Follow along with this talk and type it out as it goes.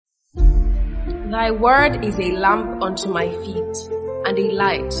Thy word is a lamp unto my feet and a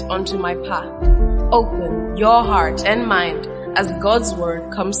light unto my path. Open your heart and mind as God's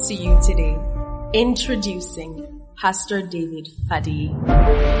word comes to you today. Introducing Pastor David Fadi.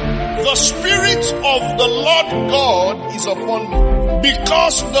 The Spirit of the Lord God is upon me,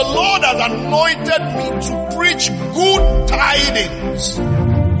 because the Lord has anointed me to preach good tidings.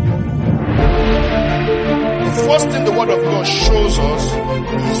 The first thing the Word of God shows us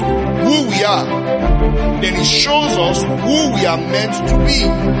is who we are. Then it shows us who we are meant to be.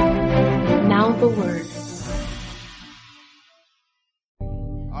 Now the word.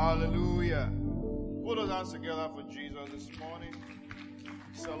 Hallelujah. Put those hands together for Jesus this morning.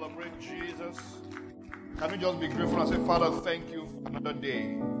 Celebrate Jesus. Can we just be grateful and say, Father, thank you for another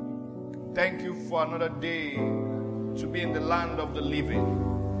day. Thank you for another day to be in the land of the living.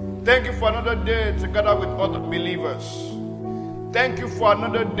 Thank you for another day together with other believers. Thank you for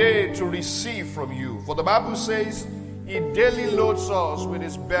another day to receive from you. For the Bible says, He daily loads us with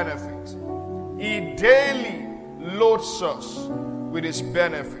His benefit. He daily loads us with His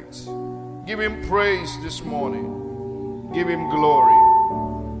benefit. Give Him praise this morning. Give Him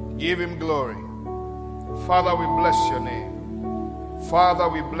glory. Give Him glory. Father, we bless your name. Father,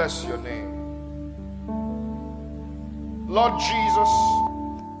 we bless your name. Lord Jesus,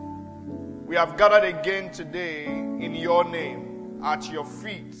 we have gathered again today in your name, at your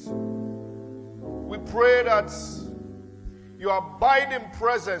feet. We pray that your abiding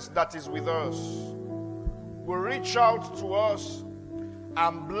presence that is with us will reach out to us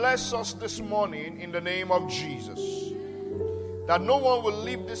and bless us this morning in the name of Jesus. That no one will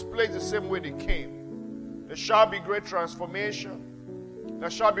leave this place the same way they came. There shall be great transformation. There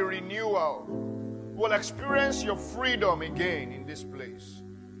shall be renewal. We'll experience your freedom again in this place.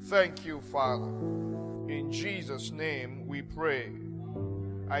 Thank you, Father. In Jesus' name we pray.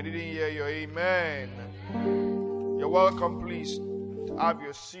 I didn't hear your amen. You're welcome, please, to have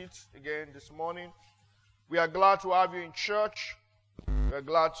your seat again this morning. We are glad to have you in church. We are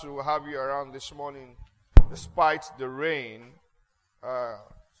glad to have you around this morning despite the rain.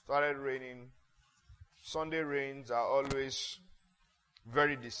 Started raining. Sunday rains are always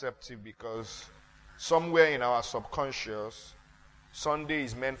very deceptive because somewhere in our subconscious, Sunday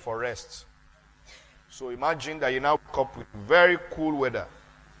is meant for rest. So imagine that you now wake up with very cool weather.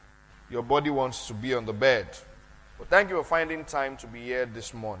 Your body wants to be on the bed. But thank you for finding time to be here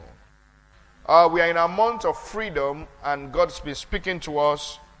this morning. We are in a month of freedom, and God's been speaking to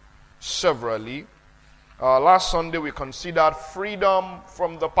us severally. Last Sunday we considered freedom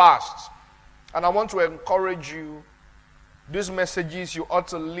from the past. And I want to encourage you, these messages, you ought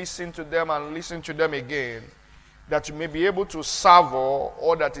to listen to them and listen to them again, that you may be able to savor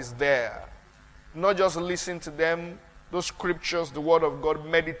all that is there. Not just listen to them, those scriptures, the word of God,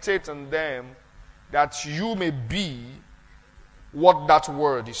 meditate on them, that you may be what that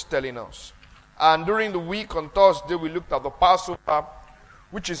word is telling us. And during the week on Thursday, we looked at the Passover,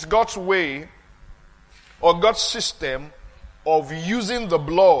 which is God's way or God's system of using the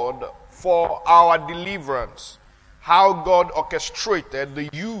blood for our deliverance. How God orchestrated the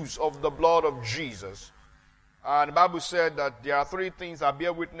use of the blood of Jesus. And the Bible said that there are three things that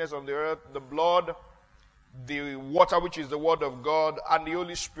bear witness on the earth: the blood, the water, which is the word of God, and the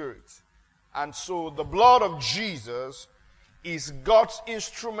Holy Spirit. And so the blood of Jesus is God's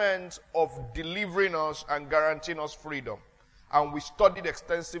instrument of delivering us and guaranteeing us freedom. And we studied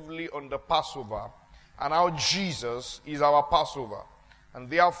extensively on the Passover and how Jesus is our Passover. And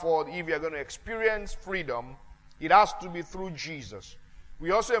therefore, if you are going to experience freedom, it has to be through Jesus. We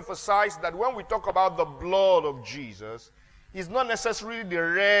also emphasize that when we talk about the blood of Jesus, it's not necessarily the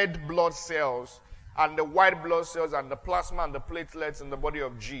red blood cells and the white blood cells and the plasma and the platelets in the body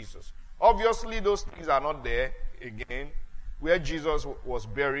of Jesus. Obviously, those things are not there again. Where Jesus was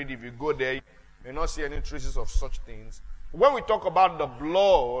buried, if you go there, you may not see any traces of such things. When we talk about the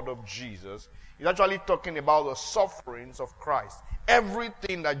blood of Jesus, it's actually talking about the sufferings of Christ.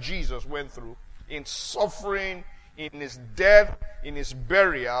 Everything that Jesus went through in suffering, in his death, in his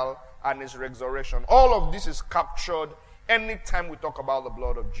burial, and his resurrection. All of this is captured anytime we talk about the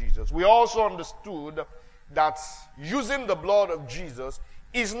blood of Jesus. We also understood that using the blood of Jesus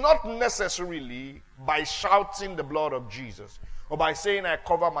is not necessarily by shouting the blood of Jesus or by saying, I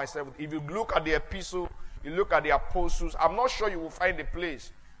cover myself. If you look at the epistle, you look at the apostles, I'm not sure you will find a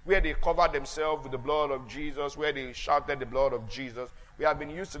place where they covered themselves with the blood of Jesus, where they shouted the blood of Jesus. We have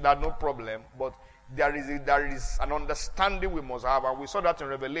been used to that, no problem. But there is an understanding we must have, and we saw that in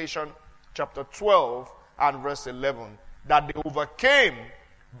Revelation chapter 12 and verse 11, that they overcame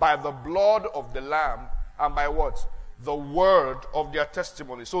by the blood of the Lamb and by what? the word of their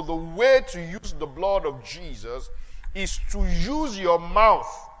testimony. So the way to use the blood of Jesus is to use your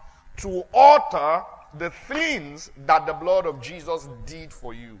mouth to utter the things that the blood of Jesus did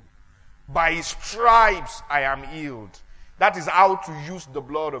for you. By his stripes I am healed. That is how to use the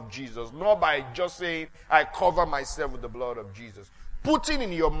blood of Jesus. Not by just saying, I cover myself with the blood of Jesus. Putting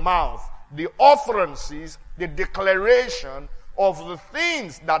in your mouth the utterances, the declaration of the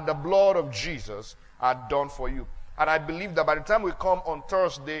things that the blood of Jesus had done for you. And I believe that by the time we come on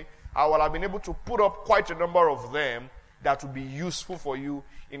Thursday, I will have been able to put up quite a number of them that will be useful for you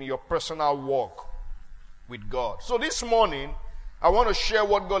in your personal walk with God. So this morning, I want to share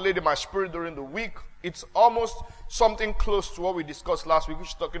what God laid in my spirit during the week. It's almost something close to what we discussed last week, which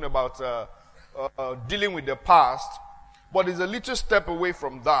is talking about dealing with the past. But it's a little step away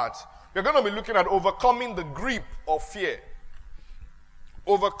from that. We're going to be looking at overcoming the grip of fear.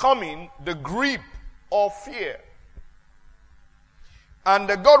 Overcoming the grip of fear. And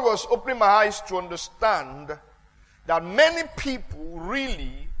God was opening my eyes to understand that many people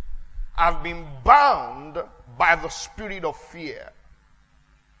really have been bound by the spirit of fear.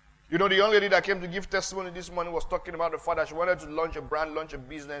 You know, the young lady that came to give testimony this morning was talking about the fact that she wanted to launch a brand, launch a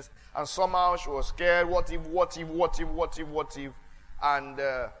business, and somehow she was scared. What if? And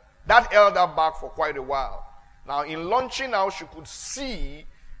that held her back for quite a while. Now, in launching now, she could see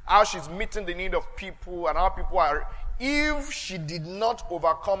how she's meeting the need of people and how people are. If she did not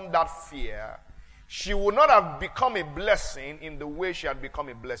overcome that fear, she would not have become a blessing in the way she had become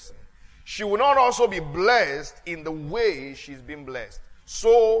a blessing. She will not also be blessed in the way she's been blessed.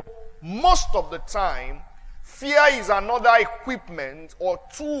 So, most of the time, fear is another equipment or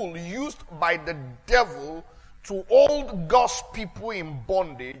tool used by the devil to hold God's people in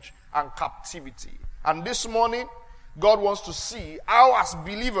bondage and captivity. And this morning, God wants to see how as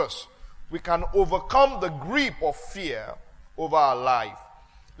believers we can overcome the grip of fear over our life.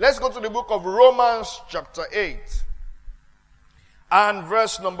 Let's go to the book of Romans chapter 8 and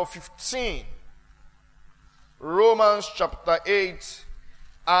verse number 15. Romans chapter 8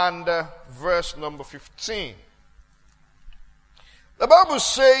 and verse number 15. The Bible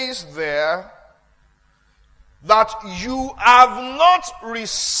says there that you have not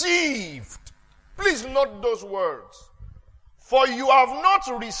received. Please note those words. For you have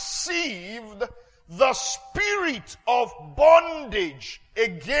not received the spirit of bondage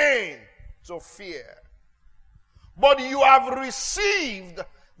again to fear, but you have received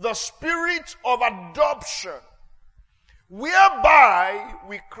the spirit of adoption, whereby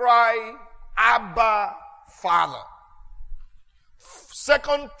we cry, Abba, Father.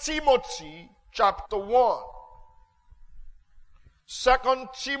 2 Timothy chapter 1. 2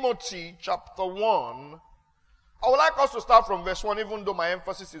 Timothy chapter 1. I would like us to start from verse 1, even though my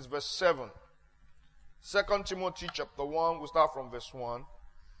emphasis is verse 7. 2 Timothy chapter 1, we'll start from verse 1.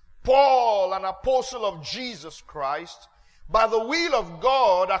 Paul, an apostle of Jesus Christ, by the will of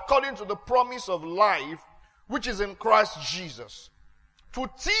God, according to the promise of life, which is in Christ Jesus. To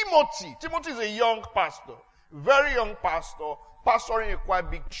Timothy. Timothy is a young pastor, very young pastor, pastoring a quite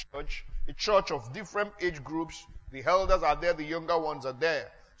big church, a church of different age groups. The elders are there, the younger ones are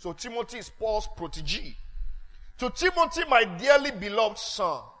there. So Timothy is Paul's protege. To Timothy, my dearly beloved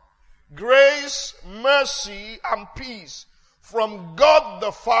son, grace, mercy, and peace from God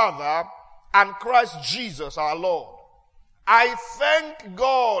the Father and Christ Jesus our Lord. I thank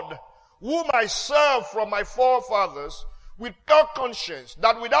God, whom I serve from my forefathers with pure conscience,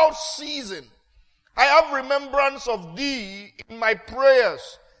 that without ceasing I have remembrance of thee in my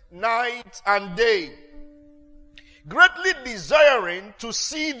prayers night and day, greatly desiring to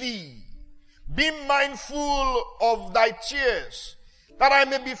see thee, being mindful of thy tears, that I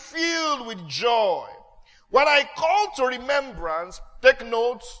may be filled with joy. When I call to remembrance, take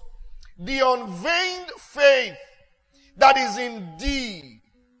note, the unveigned faith that is in thee,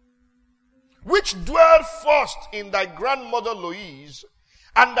 which dwelt first in thy grandmother Lois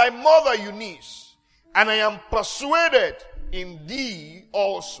and thy mother Eunice, and I am persuaded in thee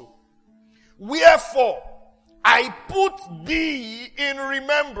also. Wherefore, I put thee in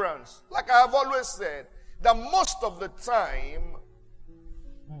remembrance. Like I have always said, that most of the time,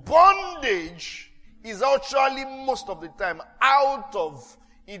 bondage is actually most of the time out of,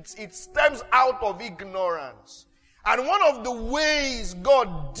 it stems out of ignorance. And one of the ways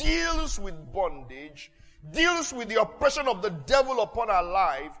God deals with bondage, deals with the oppression of the devil upon our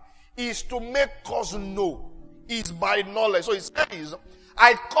life, is to make us know. Is by knowledge. So it says,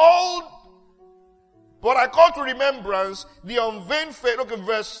 I called to remembrance the unveigned faith. Look at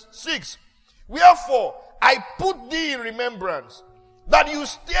verse 6. Wherefore, I put thee in remembrance, that you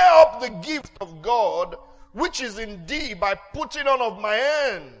stir up the gift of God, which is in thee by putting on of my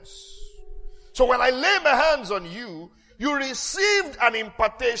hands. So when I lay my hands on you, you received an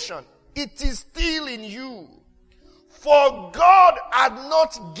impartation. It is still in you. For God had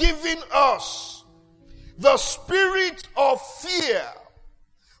not given us the spirit of fear,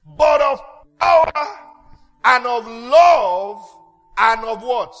 but of power and of love and of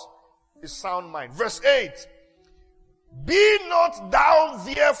what? A sound mind. Verse 8. Be not thou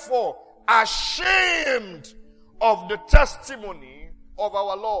therefore ashamed of the testimony of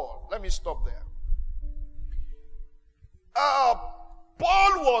our Lord. Let me stop there.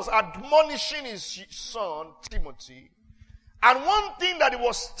 Paul was admonishing his son Timothy, and one thing that he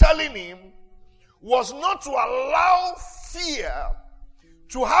was telling him was not to allow fear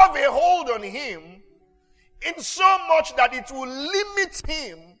to have a hold on him in so much that it will limit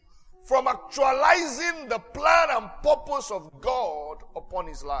him from actualizing the plan and purpose of God upon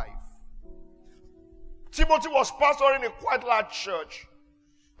his life. Timothy was pastoring a quite large church,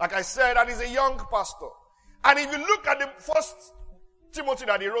 like I said, and he's a young pastor. And if you look at the first Timothy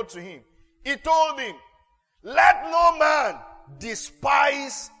that he wrote to him, he told him, let no man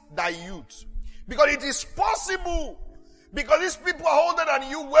despise thy youth. Because it is possible, because these people are older than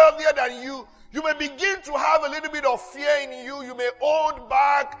you, wealthier than you, you may begin to have a little bit of fear in you. You may hold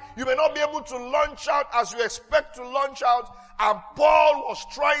back. You may not be able to launch out as you expect to launch out. And Paul was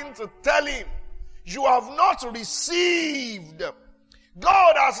trying to tell him, you have not received.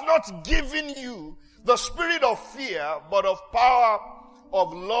 God has not given you the spirit of fear, but of power,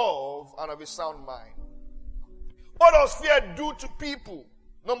 of love, and of a sound mind. What does fear do to people?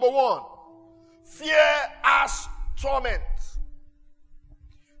 Number one, fear has torment.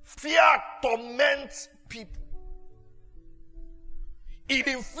 Fear torments people. It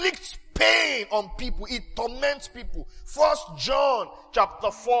inflicts pain on people. It torments people. 1 John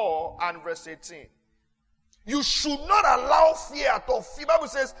chapter 4 and verse 18. You should not allow fear at all. The Bible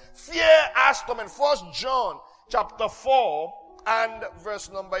says fear has torment. 1 John chapter 4 and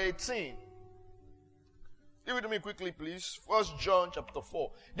verse number 18. Give it to me quickly, please. 1 John chapter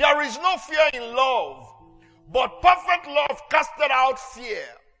 4. There is no fear in love, but perfect love casteth out fear.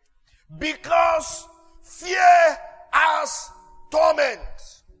 Because fear has torment.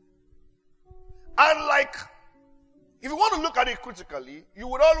 And like, if you want to look at it critically, you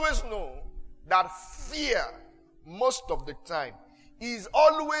would always know that fear, most of the time, is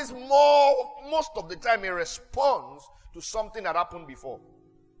always most of the time a response to something that happened before.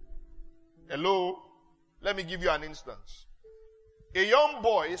 Hello? Let me give you an instance. A young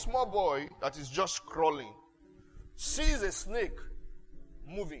boy, a small boy that is just crawling, sees a snake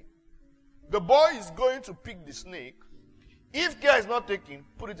moving. The boy is going to pick the snake. If care is not taken,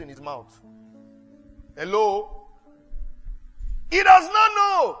 put it in his mouth. Hello? He does not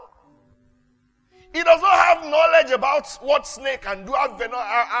know. He does not have knowledge about what snake can do,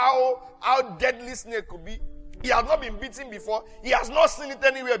 how deadly snake could be. He has not been beaten before. He has not seen it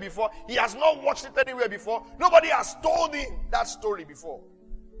anywhere before. He has not watched it anywhere before. Nobody has told him that story before.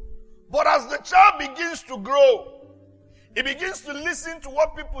 But as the child begins to grow, he begins to listen to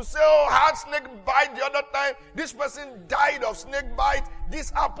what people say. Oh, I had snake bite the other time. This person died of snake bite. This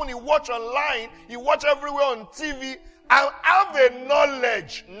happened. He watch online. He watch everywhere on TV. And have a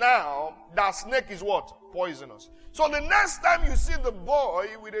knowledge now that snake is what? Poisonous. So the next time you see the boy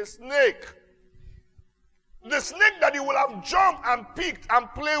with a snake, the snake that he will have jumped and picked and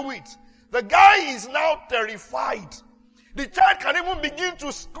play with, the guy is now terrified. The child can even begin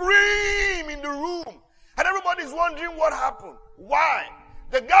to scream in the room. And everybody is wondering what happened. Why?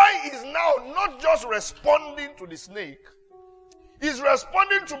 The guy is now not just responding to the snake. He's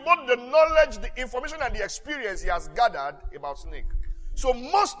responding to both the knowledge, the information, and the experience he has gathered about snake. So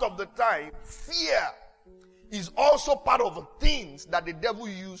most of the time, fear is also part of the things that the devil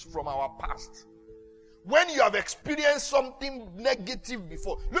used from our past. When you have experienced something negative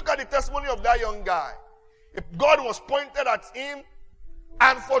before. Look at the testimony of that young guy. If God was pointed at him,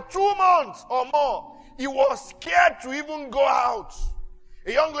 and for 2 months or more, he was scared to even go out.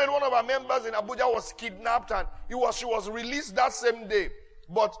 A young lady, one of our members in Abuja, was kidnapped and she was released that same day.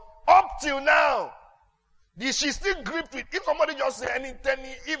 But up till now, she's still gripped with, if somebody just say anything,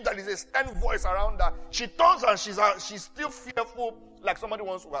 if there is a stern voice around her, she turns and she's still fearful like somebody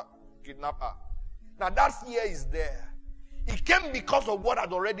wants to kidnap her. Now that fear is there. It came because of what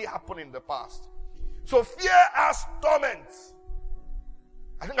had already happened in the past. So fear has torment.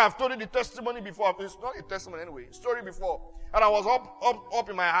 I think I've told you the testimony before. It's not a testimony anyway. Story before. And I was up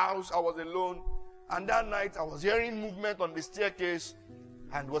in my house. I was alone. And that night I was hearing movement on the staircase.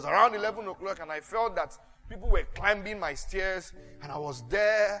 And it was around 11 o'clock. And I felt that people were climbing my stairs. And I was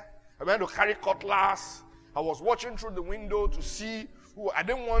there. I went to carry cutlass. I was watching through the window to see who. I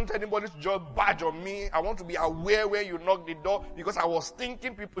didn't want anybody to just badge on me. I want to be aware when you knock the door, because I was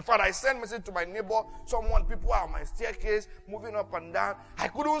thinking people. In fact, I sent message to my neighbor. People are on my staircase, moving up and down. I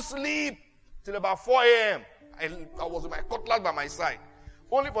couldn't sleep till about 4 a.m. I was with my cutlass by my side,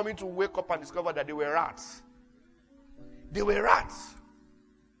 only for me to wake up and discover that they were rats. They were rats.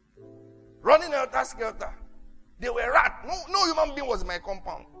 Running helter-skelter. They were rats. No human being was in my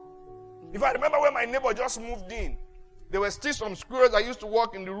compound. If I remember when my neighbor just moved in, there were still some squirrels that used to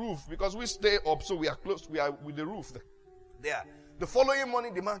walk in the roof, because we stay up, so we are close. We are with the roof there. The following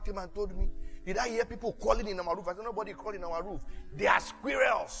morning, the man came and told me, "Did I hear people calling in our roof?" I said, "Nobody calling in our roof. They are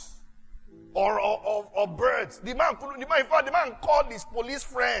squirrels or birds." The man called his police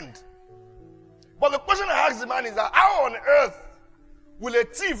friend. But the question I asked the man is that, how on earth will a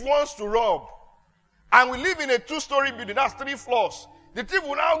thief wants to rob, and we live in a 2-story building, that's 3 floors, the thief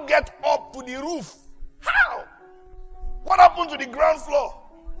will now get up to the roof? How? What happened to the ground floor?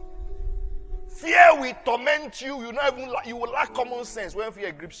 Fear will torment you. You will lack common sense when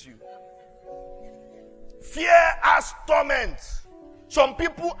fear grips you. Fear has torment. Some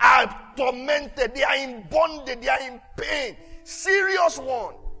people are tormented. They are in bondage. They are in pain. Serious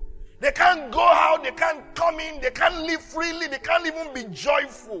one. They can't go out. They can't come in. They can't live freely. They can't even be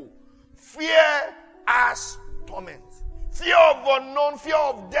joyful. Fear has torment. Fear of unknown, fear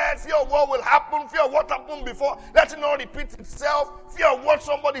of death, fear of what will happen, fear of what happened before, let it not repeat itself, fear of what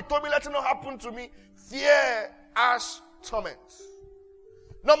somebody told me, let it not happen to me. Fear has torment.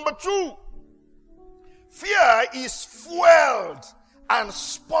 Number 2, fear is fueled and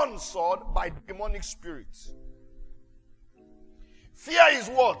sponsored by demonic spirits. Fear is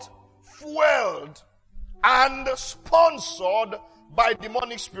what? Fueled and sponsored by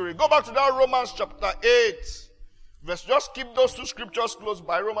demonic spirit. Go back to that Romans chapter 8. Just keep those 2 scriptures close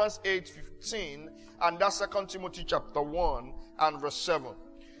by, Romans 8:15 and that's 2 Timothy chapter 1 and verse 7.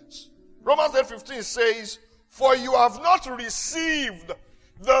 Romans 8:15 says, "For you have not received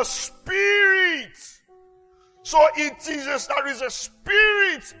the Spirit." So there is a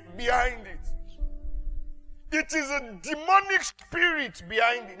spirit behind it. It is a demonic spirit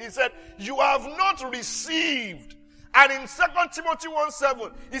behind it. He said, "You have not received." And in 2 Timothy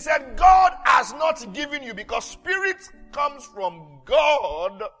 1:7, he said, God has not given you, because spirit comes from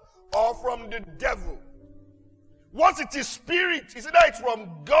God or from the devil. Once it is spirit, is either it's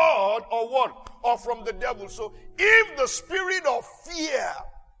from God or what? Or from the devil. So if the spirit of fear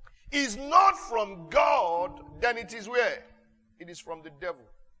is not from God, then it is where? It is from the devil.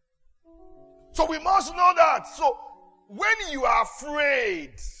 So we must know that. So when you are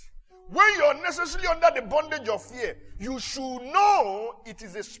afraid, when you're necessarily under the bondage of fear, you should know it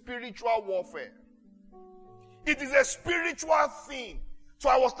is a spiritual warfare. It is a spiritual thing. So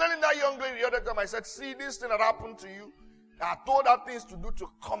I was telling that young lady the other time, I said, "See, this thing that happened to you, I told her things to do to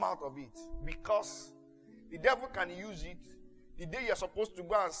come out of it. Because the devil can use it. The day you're supposed to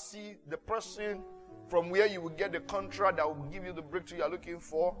go and see the person from where you will get the contract that will give you the breakthrough you're looking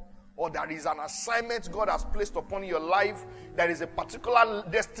for, or there is an assignment God has placed upon your life, there is a particular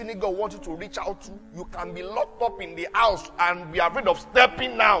destiny God wants you to reach out to, you can be locked up in the house and be afraid of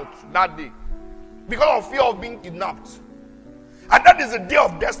stepping out that day because of fear of being kidnapped. And that is the day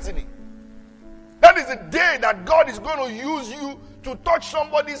of destiny. That is the day that God is going to use you to touch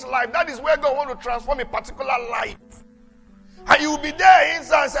somebody's life. That is where God wants to transform a particular life. And you will be there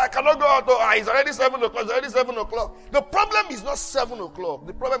inside and say, "I cannot go out. It's already 7 o'clock. It's already 7 o'clock. The problem is not 7 o'clock.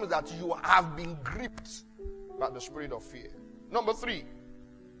 The problem is that you have been gripped by the spirit of fear. Number 3.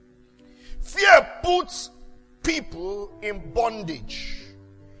 Fear puts people in bondage.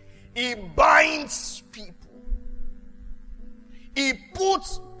 It binds people. It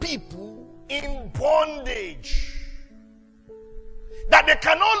puts people in bondage. That they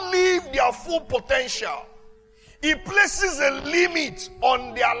cannot live their full potential. It places a limit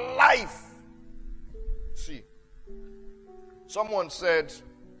on their life. See, someone said,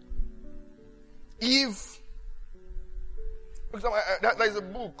 if there is a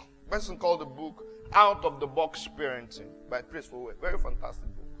book, person called the book Out of the Box Parenting by Chris Forward, very fantastic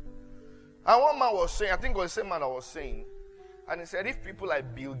book. And one man was saying, I think it was the same man that was saying, and he said, if people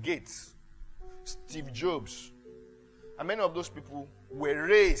like Bill Gates, Steve Jobs, and many of those people were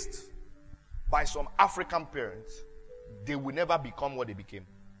raised by some African parents, they will never become what they became.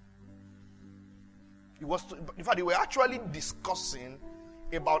 In fact, they were actually discussing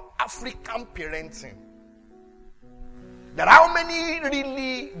about African parenting. That how many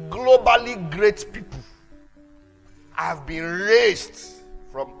really globally great people have been raised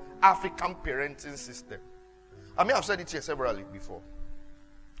from African parenting system. I mean, I've said it here severally before.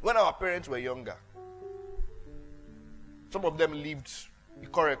 When our parents were younger, Some of them lived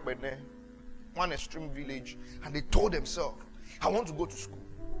correct, but one extreme village, and they told themselves, I want to go to school.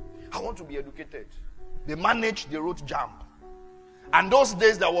 I want to be educated. They managed, they wrote JAMB. And those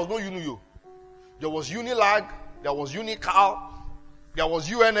days, there was no UNIO. There was UNILAG, there was UNICAL, there was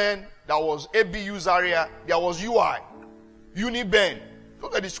UNN, there was ABU Zaria, there was UI, UNIBEN.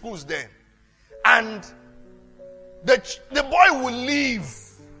 Those are the schools then. And the boy will leave.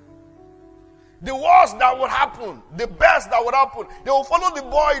 The worst that would happen, the best that would happen, they will follow the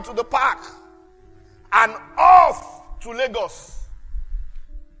boy to the park and off to Lagos.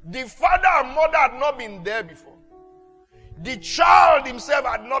 The father and mother had not been there before. The child himself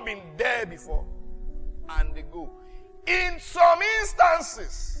had not been there before. And they go. In some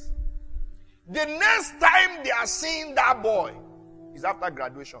instances, the next time they are seeing that boy is after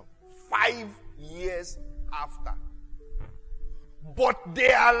graduation. 5 years after. But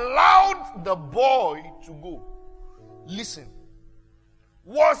they allowed the boy to go. Listen.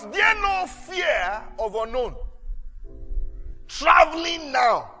 Was there no fear of unknown? Traveling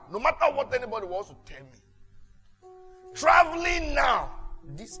now, no matter what anybody wants to tell me, traveling now,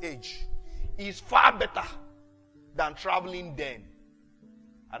 this age, is far better than traveling then.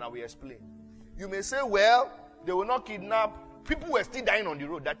 And I will explain. You may say, well, they will not kidnap. People were still dying on the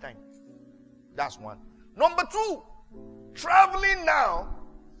road that time. That's one. Number two, traveling now,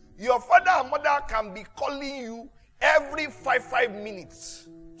 your father and mother can be calling you every 5 minutes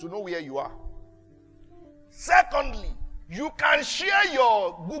to know where you are. Secondly, you can share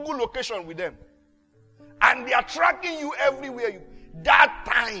your Google location with them. And they are tracking you everywhere. That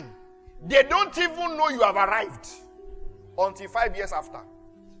time, they don't even know you have arrived until 5 years after,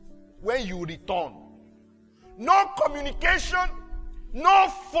 when you return. No communication, no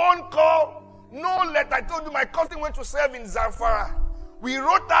phone call, no letter. I told you my cousin went to serve in Zamfara. We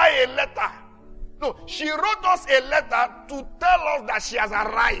wrote her a letter. No, she wrote us a letter to tell us that she has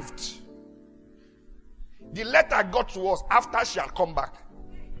arrived. The letter got to us after she had come back.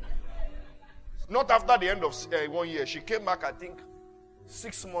 Not after the end of 1 year. She came back, I think,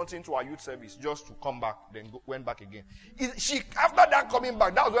 6 months into her youth service just to come back, then went back again. After that coming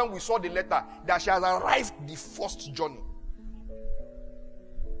back, that was when we saw the letter that she has arrived the first journey.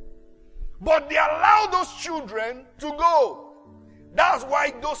 But they allowed those children to go. That's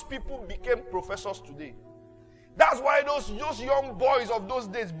why those people became professors today. That's why those young boys of those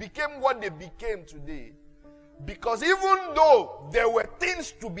days became what they became today. Because even though there were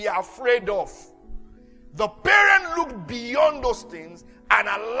things to be afraid of, the parent looked beyond those things and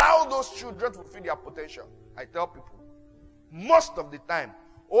allowed those children to fulfill their potential. I tell people, most of the time,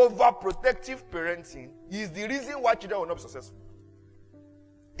 overprotective parenting is the reason why children will not be successful.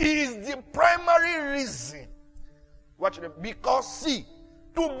 It is the primary reason why children, because see,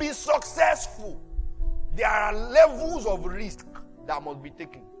 to be successful, there are levels of risk that must be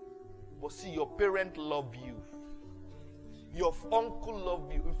taken. But see, your parent love you. Your uncle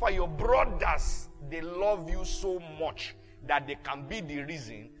love you. In fact, your brothers, they love you so much that they can be the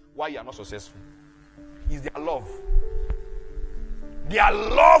reason why you are not successful. It's their love. Their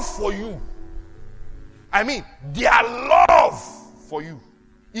love for you. I mean, their love for you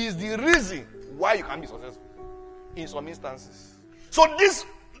is the reason why you can be successful in some instances. So this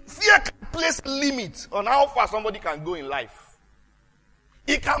fear can place limits on how far somebody can go in life.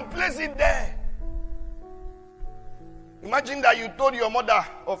 It can place it there. Imagine that you told your mother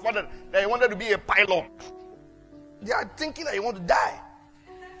or father that you wanted to be a pilot. They are thinking that you want to die.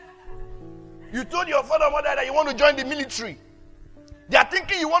 You told your father or mother that you want to join the military. They are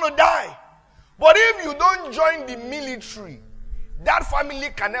thinking you want to die. But if you don't join the military, that family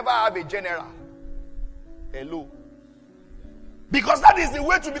can never have a general. Hello. Because that is the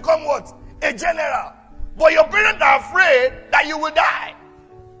way to become what? A general. But your parents are afraid that you will die.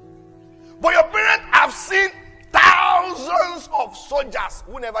 But your parents have seen thousands of soldiers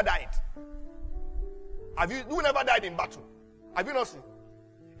who never died. Who never died in battle? Have you not seen?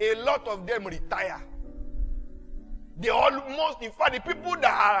 A lot of them retire. They almost, in fact, the people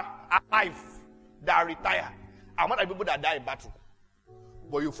that are alive, that retire, are not the people that die in battle.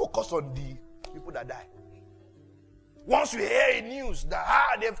 But you focus on the people that die. Once you hear a news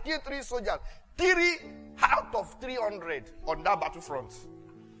that they've killed 3 soldiers, 3 out of 300 on that battlefront.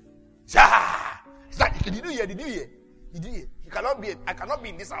 It's like, did you hear? Did you hear? Did you hear? I cannot be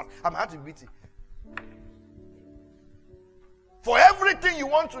in this house. I'm out to beat it. For everything you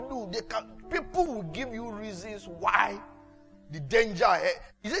want to do, people will give you reasons why the danger.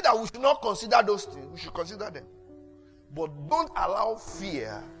 Is it that we should not consider those things? We should consider them. But don't allow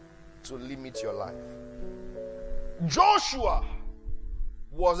fear to limit your life. Joshua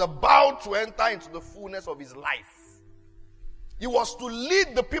was about to enter into the fullness of his life. He was to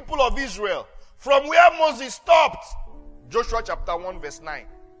lead the people of Israel from where Moses stopped. Joshua chapter 1 verse 9.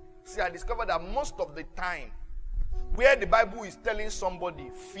 See, I discovered that most of the time, where the Bible is telling somebody,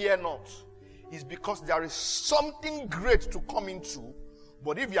 fear not, is because there is something great to come into,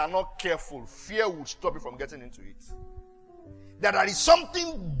 but if you are not careful, fear will stop you from getting into it. That there is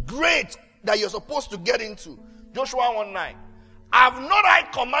something great that you're supposed to get into. Joshua 1:9. Have not I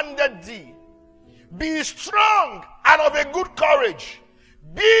commanded thee? Be strong and of a good courage.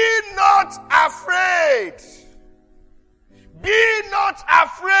 Be not afraid. Be not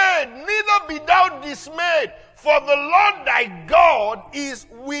afraid, neither be thou dismayed, for the Lord thy God is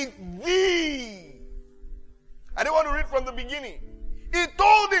with thee. I don't want to read from the beginning. He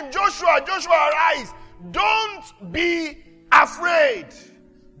told him, Joshua, arise. Don't be afraid.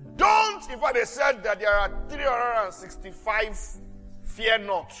 Don't. In fact, they said that there are 365 fear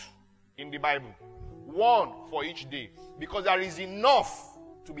not in the Bible. One for each day. Because there is enough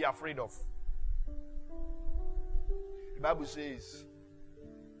to be afraid of. The Bible says,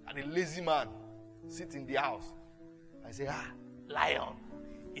 and a lazy man sits in the house and say, lion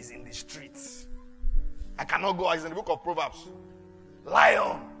is in the streets. I cannot go. It's in the book of Proverbs.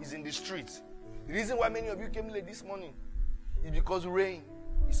 Lion is in the streets. The reason why many of you came late this morning is because rain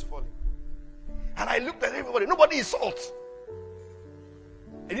is falling. And I looked at everybody. Nobody is salt.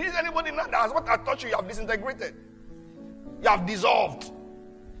 It is anybody now that's what I taught you. You have disintegrated. You have dissolved.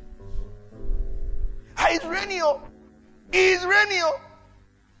 It's raining. It's raining.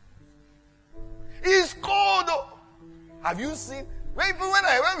 It's cold. Have you seen? When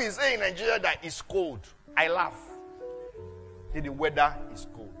we say in Nigeria that it's cold, I laugh. The weather is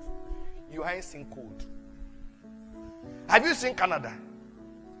cold. You ain't seen cold. Have you seen Canada?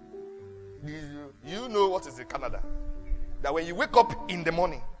 You know what is in Canada? That when you wake up in the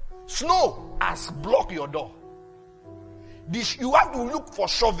morning, snow has blocked your door. You have to look for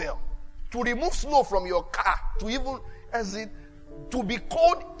shovel to remove snow from your car. To be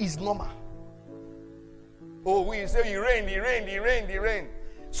cold is normal. Oh, we say it rained.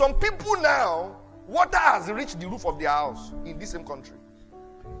 Some people now, water has reached the roof of their house in this same country.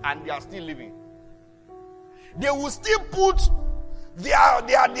 And they are still living. They will still put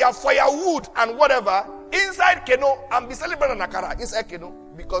their firewood and whatever inside canoe and be celebrating Nakara inside canoe,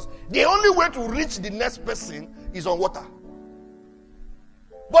 because the only way to reach the next person is on water.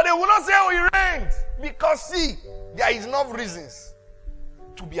 But they will not say, it rained, because see, there is enough reasons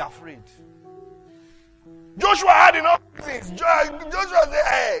to be afraid. Joshua had enough reasons. Joshua said,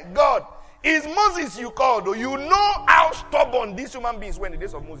 hey, God, is Moses you called? Or you know how stubborn these human beings were in the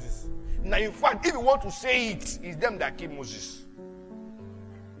days of Moses. Now, in fact, if you want to say it, it's them that killed Moses.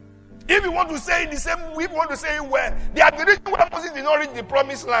 If you want to say it the same, if you want to say it well, they are the reason why Moses did not reach the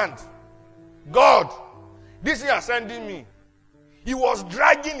promised land. God, this year sending me. He was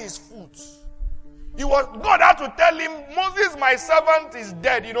dragging his foot. God had to tell him, Moses, my servant, is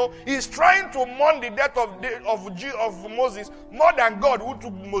dead. He's trying to mourn the death of Moses more than God who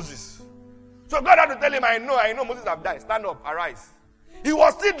took Moses. So God had to tell him, I know Moses have died. Stand up, arise. He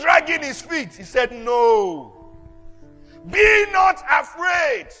was still dragging his feet. He said, no. Be not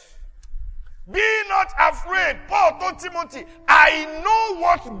afraid. Be not afraid. Paul told Timothy, I know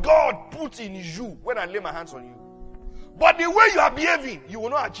what God put in you when I lay my hands on you. But the way you are behaving, you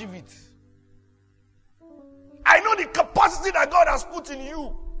will not achieve it. I know the capacity that God has put in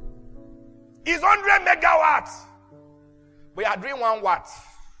you is 100 megawatts. But you are doing 1 watt.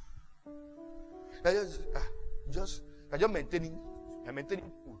 You're just maintaining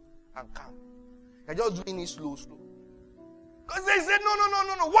cool and calm. You're just doing it slow. Because they said,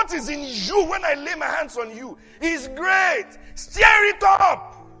 no. What is in you when I lay my hands on you is great. Stir it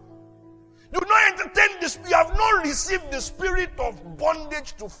up. Do not entertain this. You have not received the spirit of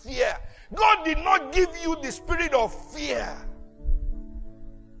bondage to fear. God did not give you the spirit of fear.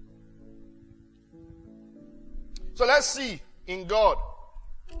 So let's see in God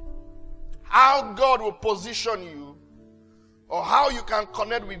how God will position you, or how you can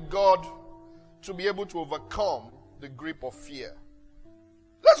connect with God to be able to overcome the grip of fear.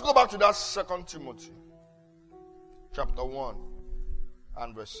 Let's go back to that 2 Timothy chapter 1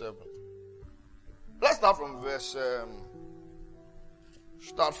 and verse 7. Let's start from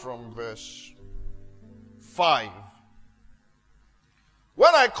verse 5.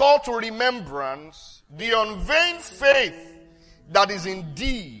 When I call to remembrance the unvain faith that is in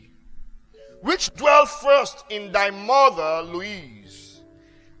thee, which dwelt first in thy mother Louise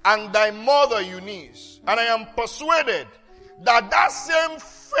and thy mother Eunice, and I am persuaded that same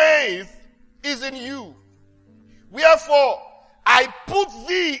faith is in you. Wherefore I put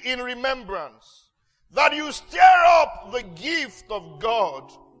thee in remembrance, that you stir up the gift of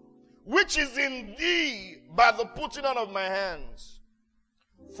God, which is in thee by the putting on of my hands.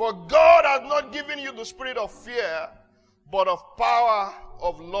 For God has not given you the spirit of fear, but of power,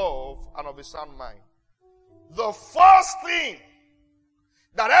 of love, and of a sound mind. The first thing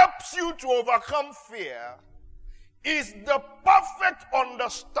that helps you to overcome fear is the perfect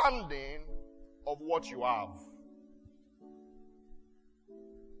understanding of what you have.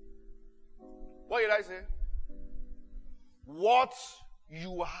 What did I say? What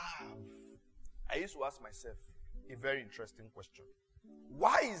you have. I used to ask myself a very interesting question.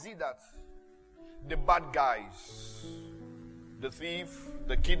 Why is it that the bad guys, the thief,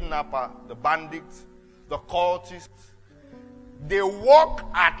 the kidnapper, the bandit, the cultist, they walk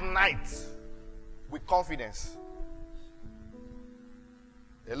at night with confidence?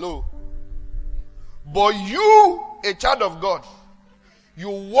 Hello? But you, a child of God, you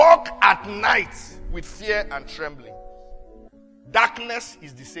walk at night with fear and trembling. Darkness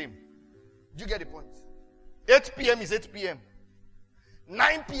is the same. Do you get the point? 8 p.m. is 8 p.m.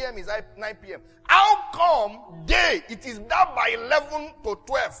 9 p.m. is 9 p.m. How come day, it is that by 11 to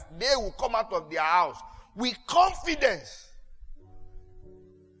 12, they will come out of their house with confidence,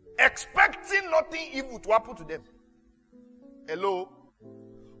 expecting nothing evil to happen to them? Hello?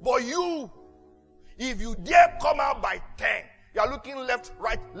 But you, if you dare come out by 10, you are looking left,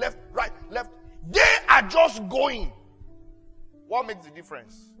 right, left, right, left. They are just going. What makes the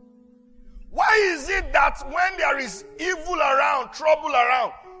difference? Why is it that when there is evil around, trouble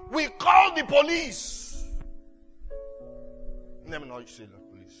around, we call the police? Let me not say the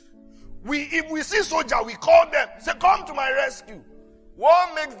police. If we see soldier, we call them. Say, come to my rescue.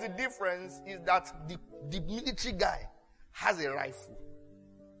 What makes the difference is that the military guy has a rifle.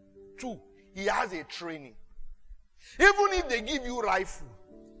 2, he has a training. Even if they give you rifle,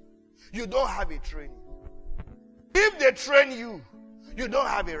 you don't have a training. If they train you, you don't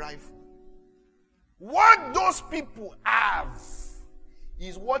have a rifle. What those people have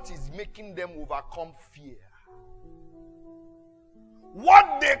is what is making them overcome fear.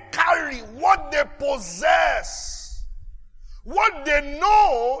 What they carry, what they possess, what they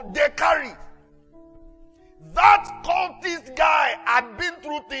know they carry. That cultist guy had been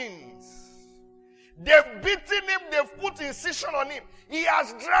through things. They've beaten him, they've put incision on him. He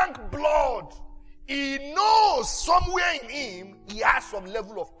has drank blood. He knows somewhere in him, he has some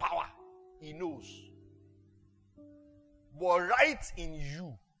level of power. He knows. But right in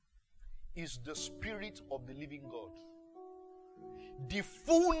you is the Spirit of the living God. The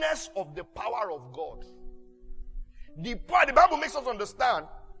fullness of the power of God. The Bible makes us understand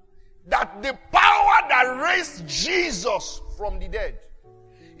that the power that raised Jesus from the dead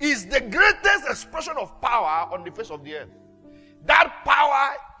is the greatest expression of power on the face of the earth. That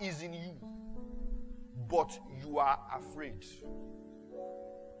power is in you. But you are afraid.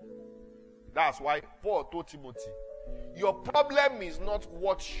 That's why Paul told Timothy, your problem is not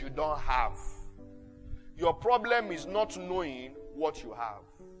what you don't have. Your problem is not knowing what you have.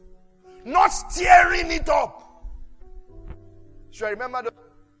 Not stirring it up. So I remember the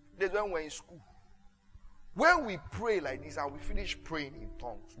days when we were in school. When we pray like this and we finish praying in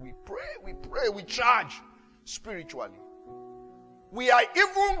tongues, we pray, we charge spiritually. We are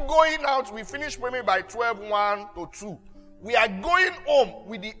even going out, we finish praying by 12, 1 to 2. We are going home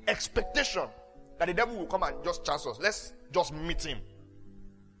with the expectation that the devil will come and just chance us. Let's just meet him.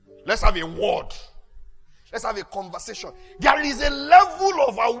 Let's have a word. Let's have a conversation. There is a level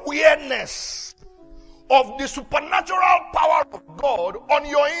of awareness of the supernatural power of God on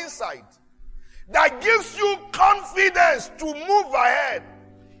your inside that gives you confidence to move ahead,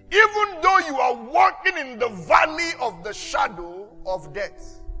 even though you are walking in the valley of the shadow of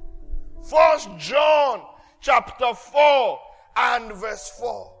death. 1 John chapter 4 and verse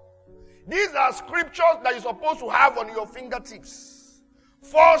 4. These are scriptures that you're supposed to have on your fingertips.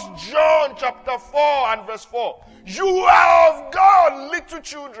 1 John chapter 4 and verse 4. You are of God, little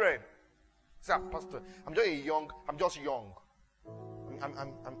children. Say, Pastor, I'm just young.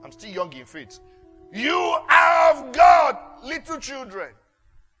 I'm still young in faith. You are of God, little children.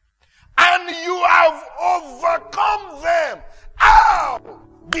 And you have overcome them. How?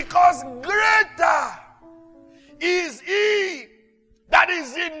 Because greater is he that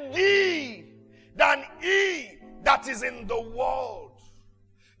is in thee than he that is in the world.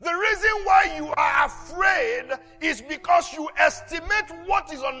 The reason why you are afraid is because you estimate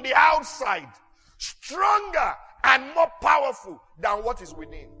what is on the outside stronger and more powerful than what is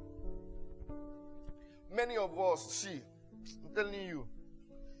within. Many of us, see, I'm telling you,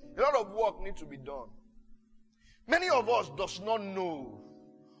 a lot of work needs to be done. Many of us does not know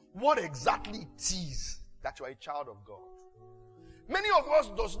what exactly it is that you are a child of God. Many of us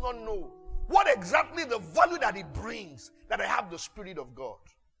does not know what exactly the value that it brings that I have the Spirit of God.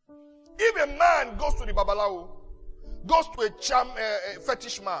 If a man goes to the Babalawo, goes to a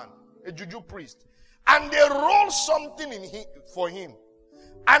fetish man, a juju priest, and they roll something for him,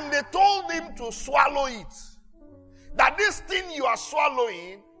 and they told him to swallow it, that this thing you are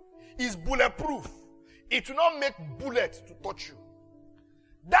swallowing is bulletproof. It will not make bullet to touch you.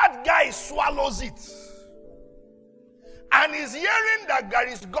 That guy swallows it. And he's hearing that there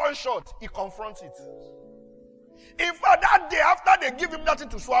is gunshot. He confronts it. In fact, that day after they give him nothing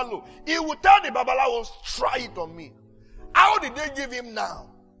to swallow, he will tell the Babalawos, try it on me. How did they give him now?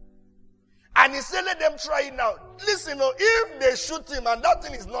 And he said, let them try it now. Listen, if they shoot him and that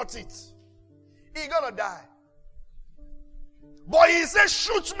thing is not it, he's gonna die. But he said,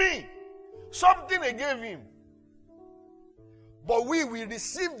 shoot me. Something they gave him. But we will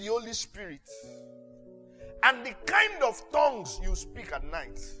receive the Holy Spirit. And the kind of tongues you speak at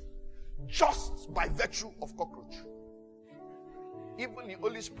night, just by virtue of cockroach. Even the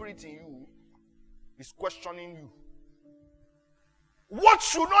Holy Spirit in you is questioning you. What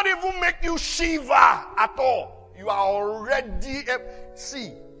should not even make you shiver at all? You are already...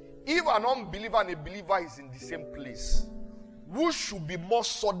 See, if an unbeliever and a believer is in the same place, who should be more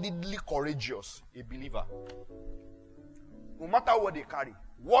solidly courageous? A believer. No matter what they carry,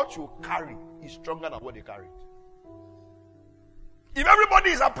 what you carry is stronger than what they carry. If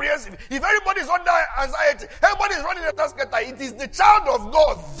everybody is apprehensive, if everybody is under anxiety, everybody is running a task, it is the child of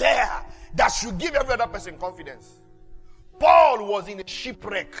God there that should give every other person confidence. Paul was in a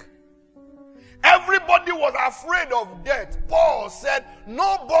shipwreck. Everybody was afraid of death. Paul said,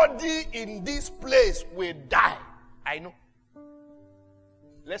 nobody in this place will die. I know.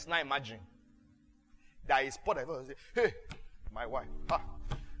 Let's now imagine that is Paul. Hey, my wife.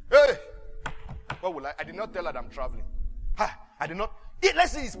 Hey, what will I did not tell her that I'm traveling. I did not.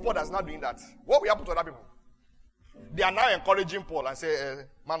 Let's say it's Paul that's not doing that. What will happen to other people? They are now encouraging Paul and say,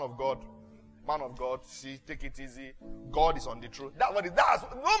 man of God, see, take it easy. God is on the truth. That's what it does.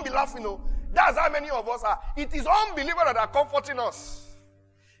 Don't be laughing, no. That's how many of us are. It is unbelievers that are comforting us.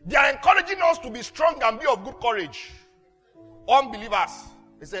 They are encouraging us to be strong and be of good courage. Unbelievers.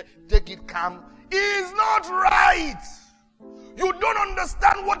 They say, take it calm. It is not right. You don't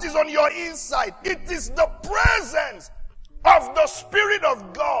understand what is on your inside. It is the presence of the Spirit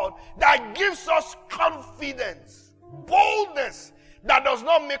of God that gives us confidence, boldness, that does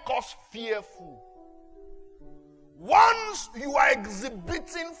not make us fearful. Once you are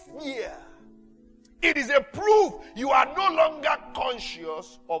exhibiting fear, it is a proof you are no longer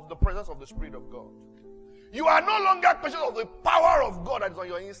conscious of the presence of the Spirit of God. You are no longer conscious of the power of God that is on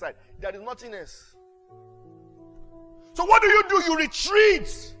your inside. There is nothing else. So what do? You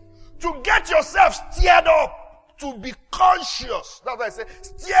retreat to get yourself stirred up, to be conscious. That's why I say,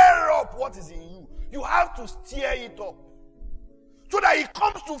 stir up what is in you. You have to stir it up. So that it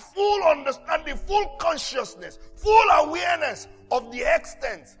comes to full understanding, full consciousness, full awareness of the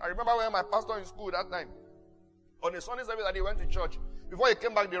extent. I remember when my pastor in school that time, on a Sunday service that he went to church, before he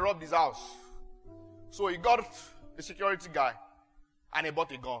came back, they robbed his house. So he got a security guy and he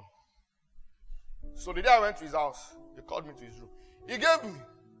bought a gun. So the day I went to his house, he called me to his room. He gave me,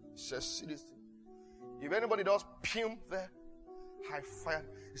 he said, see this thing. If anybody does pum there, I fire.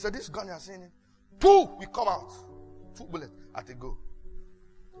 He said, this gun you are seeing it, 2 will come out. 2 bullets at a go.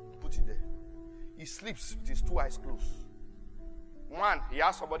 Put it there. He sleeps with his 2 eyes closed. 1, he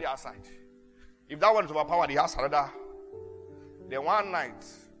has somebody outside. If that one is overpowered, he has another. Then one night,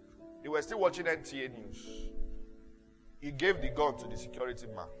 they were still watching NTA news. He gave the gun to the security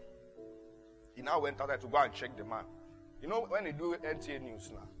man. He now went out there to go and check the man. You know when they do NTA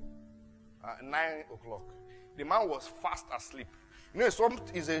news now, at 9 o'clock, the man was fast asleep. You know, it's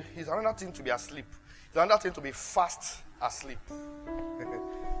another thing to be asleep. It's another thing to be fast asleep.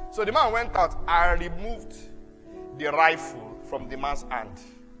 So the man went out and removed the rifle from the man's hand.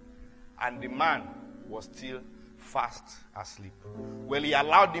 And the man was still fast asleep. Well, he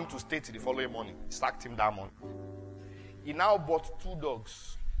allowed him to stay till the following morning. He sacked him that morning. He now bought 2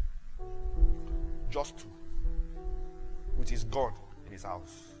 dogs. Just 2. With his gun in his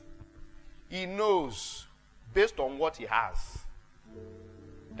house. He knows, based on what he has,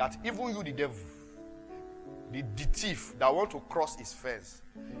 that even you, the devil, the thief that want to cross his fence,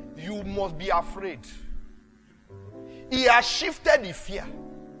 you must be afraid. He has shifted the fear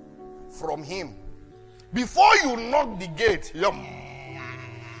from him. Before you knock the gate,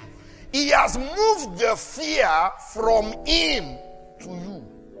 he has moved the fear from him to you.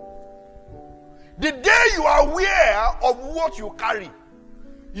 The day you are aware of what you carry,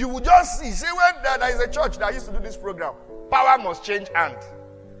 You will just see. Say when there is a church that used to do this program, power must change hands.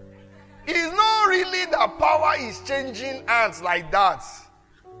 It's not really that power is changing hands like that.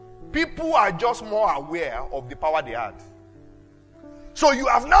 People are just more aware of the power they had. So you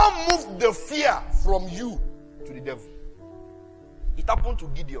have now moved the fear from you to the devil. It happened to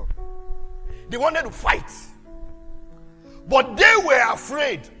Gideon. They wanted to fight, but they were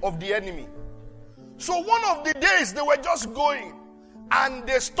afraid of the enemy. So one of the days they were just going, and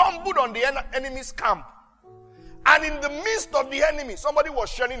they stumbled on the enemy's camp. And in the midst of the enemy, somebody was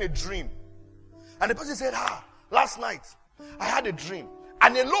sharing a dream. And the person said, last night I had a dream,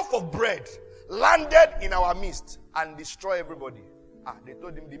 and a loaf of bread landed in our midst and destroyed everybody. They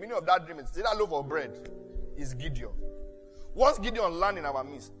told him the meaning of that dream is that loaf of bread is Gideon. Once Gideon landed in our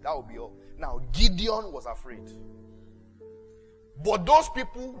midst, that will be all. Now, Gideon was afraid. But those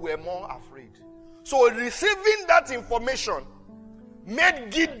people were more afraid. So receiving that information made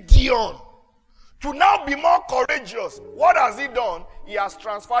Gideon to now be more courageous. What has he done? He has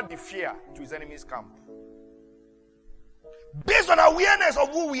transferred the fear to his enemy's camp. Based on awareness of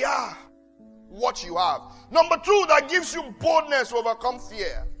who we are, what you have. Number 2 that gives you boldness to overcome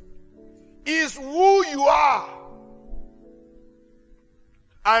fear is who you are.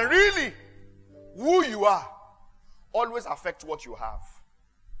 And really, who you are always affects what you have.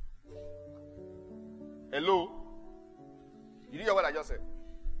 Hello? You didn't hear what I just said?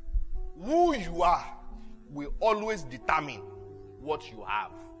 Who you are will always determine what you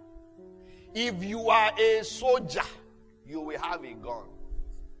have. If you are a soldier, you will have a gun.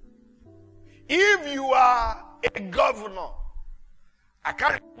 If you are a governor, I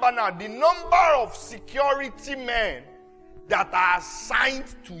can't remember now the number of security men that are assigned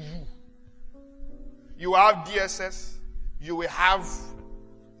to you. You have DSS, you will have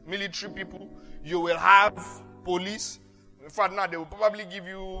military people, you will have police. In fact, now they will probably give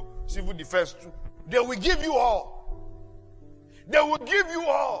you civil defense too. They will give you all. They will give you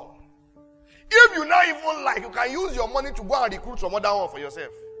all. If you not even like, you can use your money to go and recruit some other one for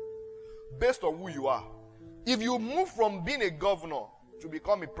yourself. Based on who you are. If you move from being a governor to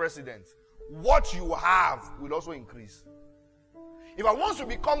become a president, what you have will also increase. If I want to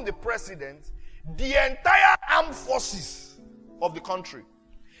become the president, the entire armed forces of the country,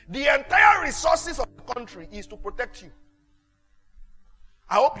 the entire resources of the country is to protect you.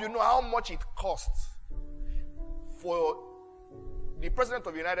 I hope you know how much it costs for the President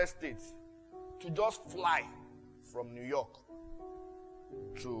of the United States to just fly from New York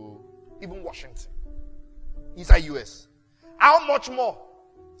to even Washington, inside US. How much more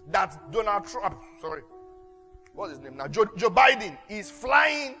that Donald Trump, what's his name now? Joe Biden is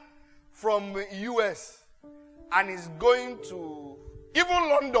flying from US and is going to even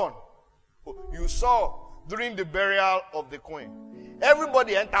London. You saw during the burial of the Queen,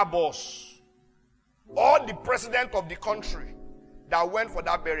 everybody enter bus. All the president of the country that went for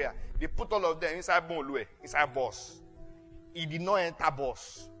that burial, they put all of them inside Bonlue, inside bus. He did not enter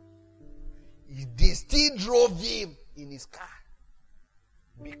bus. They still drove him in his car.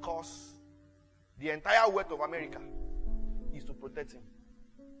 Because the entire weight of America is to protect him.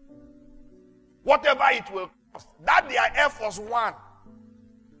 Whatever it will cost. That their Air Force One,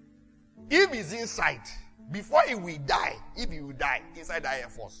 if he's inside, before he will die, if he will die inside the Air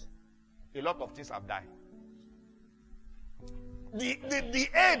Force, a lot of things have died. The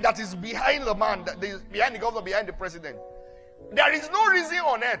aid that is behind the man, behind the governor, behind the president, there is no reason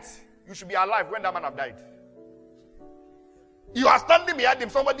on earth you should be alive when that man have died. You are standing behind him,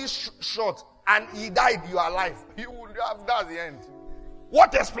 somebody shot, and he died, you are alive. That's the end.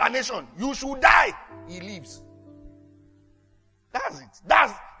 What explanation? You should die. He lives. That's it.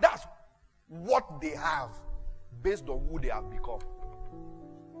 That's what they have based on who they have become.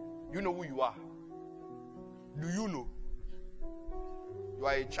 You know who you are. Do you know? You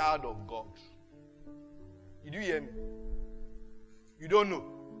are a child of God. Did you hear me? You don't know.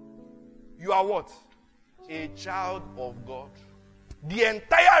 You are what? A child of God. The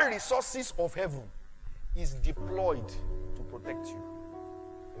entire resources of heaven is deployed to protect you.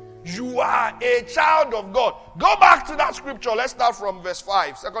 You are a child of God. Go back to that scripture. Let's start from verse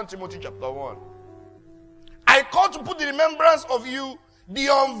 5. 2 Timothy chapter 1. I call to put in remembrance of you the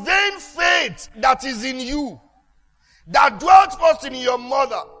unveiling faith that is in you, that dwelt first in your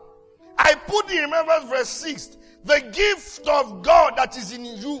mother. I put in remembrance verse 6. The gift of God that is in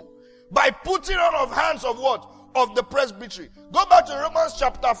you by putting on of hands of what? Of the presbytery. Go back to Romans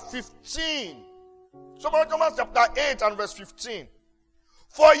chapter 15. So Romans chapter 8 and verse 15.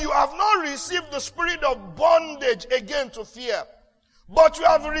 For you have not received the spirit of bondage again to fear, but you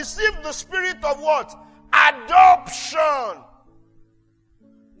have received the spirit of what? Adoption.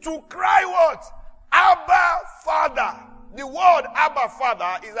 To cry what? Abba, Father. The word Abba,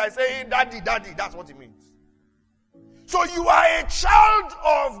 Father is like saying daddy, daddy. That's what it means. So you are a child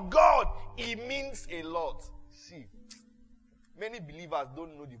of God. It means a lot. See, many believers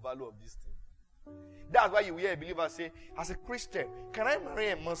don't know the value of this thing. That's why you hear a believer say, as a Christian, can I marry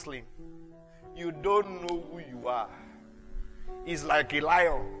a Muslim? You don't know who you are. It's like a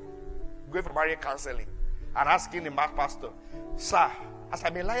lion going for marriage counseling and asking the mark pastor, sir, as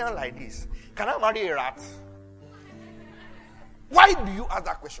I'm a lion like this, can I marry a rat? Why do you ask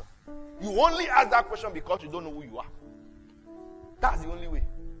that question? You only ask that question because you don't know who you are. That's the only way.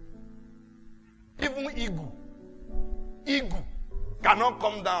 Even Igu cannot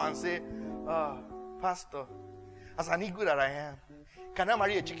come down and say, pastor, as an eagle that I am, can I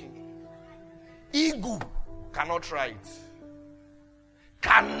marry a chicken? Igu cannot try it.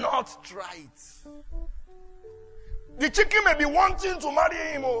 Cannot try it. The chicken may be wanting to marry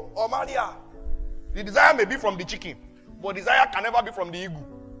him or marry her. The desire may be from the chicken, but desire can never be from the eagle.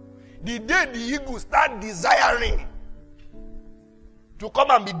 The day the eagle start desiring to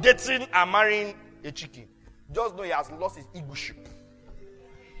come and be dating and marrying a chicken, just know he has lost his eagleship.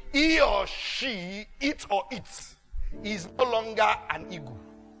 He or she, it or it, is no longer an eagle.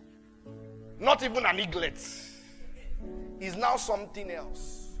 Not even an eaglet. Is now something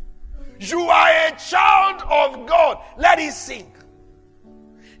else. You are a child of God. Let it sink.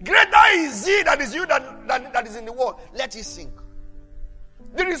 Greater is he that is you that is in the world. Let it sink.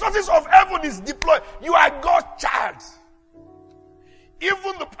 The resources of heaven is deployed. You are God's child.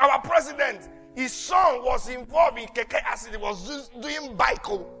 Even our president, his son was involved in keke accident. He was just doing bike.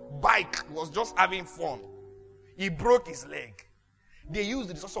 He was just having fun. He broke his leg. They used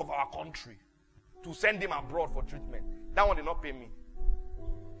the resources of our country to send him abroad for treatment. That one did not pay me.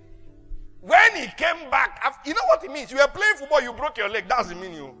 When he came back, you know what it means? You were playing football, you broke your leg. That's the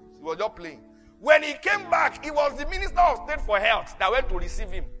meaning. You were just playing. When he came back, it was the Minister of State for Health that went to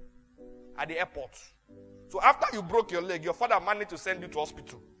receive him at the airport. So after you broke your leg, your father managed to send you to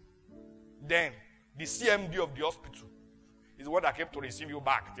hospital. Then, the CMD of the hospital is the one that came to receive you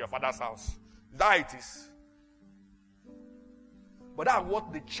back to your father's house. That it is. But that's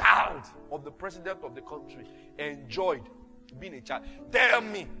what the child of the president of the country enjoyed, being a child. Tell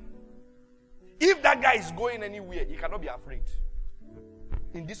me, if that guy is going anywhere, he cannot be afraid.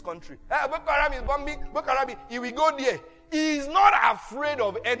 In this country, Boko Haram is bombing, Boko Haram, he will go there. He is not afraid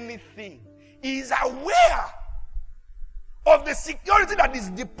of anything. He is aware of the security that is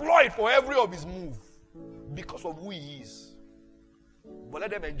deployed for every of his move because of who he is. But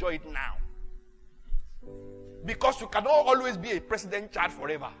let them enjoy it now. Because you cannot always be a president child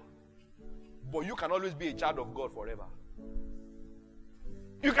forever. But you can always be a child of God forever.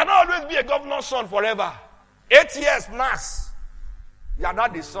 You cannot always be a governor's son forever. 8 years, NAS. You are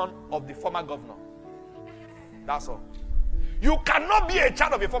not the son of the former governor. That's all. You cannot be a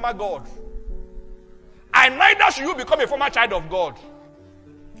child of a former God. And neither should you become a former child of God.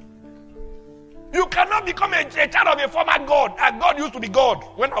 You cannot become a child of a former God. And God used to be God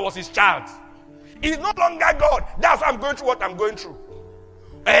when I was his child. He's no longer God. That's why I'm going through what I'm going through.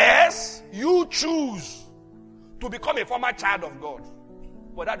 Yes, you choose to become a former child of God.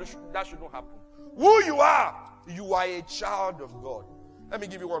 But that should not happen. Who you are a child of God. Let me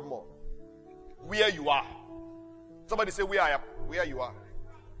give you one more. Where you are. Somebody say where I am. Where you are.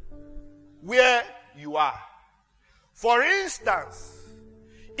 Where you are. For instance,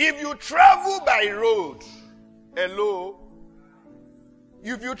 if you travel by road, hello.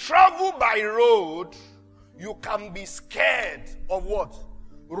 If you travel by road, you can be scared of what?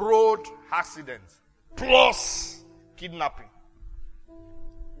 Road accidents. Plus kidnapping.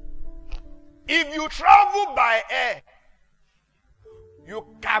 If you travel by air, you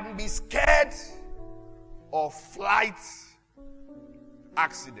can be scared of flight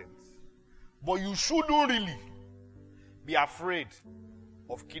accidents. But you shouldn't really be afraid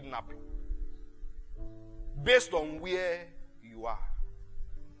of kidnapping. Based on where you are.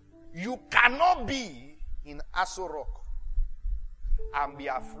 You cannot be in Aso Rock and be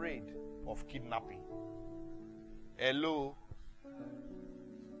afraid of kidnapping. Hello?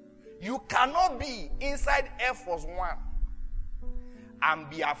 You cannot be inside Air Force One and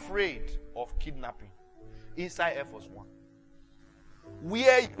be afraid of kidnapping. Inside Air Force One.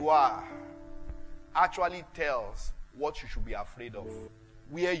 Where you are actually tells what you should be afraid of.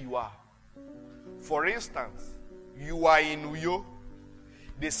 Where you are. For instance, you are in Uyo.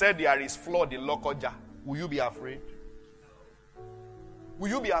 They said there is flood in Lokoja. Will you be afraid? Will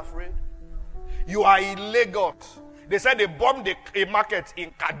you be afraid? You are in Lagos. They said they bombed a market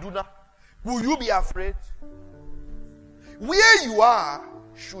in Kaduna. Will you be afraid? Where you are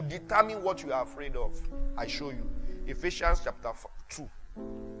should determine what you are afraid of. I show you. Ephesians chapter 2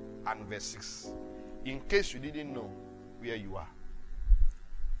 and verse 6. In case you didn't know where you are.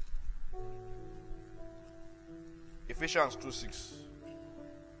 Ephesians 2:6.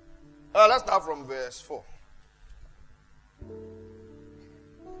 Let's start from verse 4.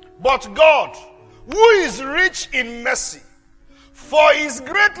 But God, who is rich in mercy, for his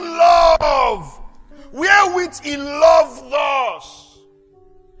great love, wherewith he loved us,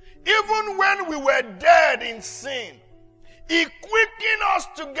 even when we were dead in sin, he quickened us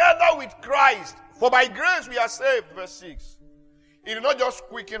together with Christ. For by grace we are saved, verse 6. He did not just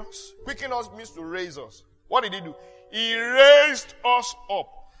quicken us. Quicken us means to raise us. What did he do? He raised us up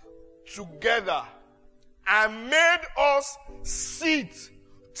together and made us sit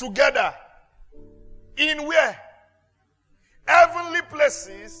together. In where? Heavenly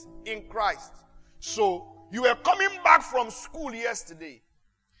places in Christ. So, you were coming back from school yesterday.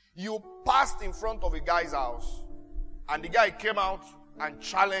 You passed in front of a guy's house. And the guy came out and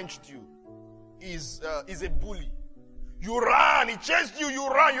challenged you. He's a bully. You ran, he chased you,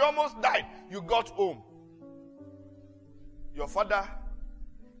 you ran, you almost died. You got home. Your father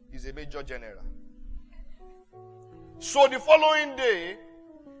is a major general. So the following day,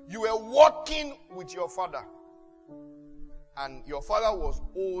 you were walking with your father. And your father was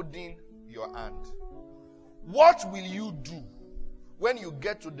holding your hand. What will you do when you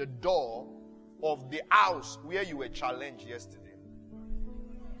get to the door of the house where you were challenged yesterday?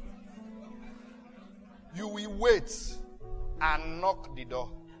 You will wait and knock the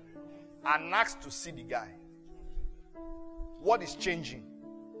door and ask to see the guy. What is changing?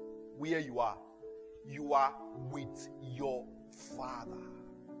 Where you are. You are with your father.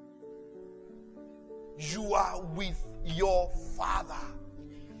 You are with your father.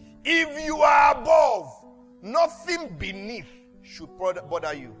 If you are above, nothing beneath should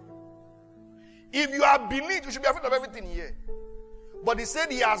bother you. If you are beneath, you should be afraid of everything here. But he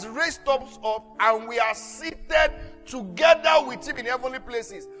said he has raised us up and we are seated together with him in heavenly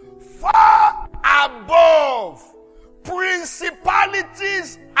places. Far above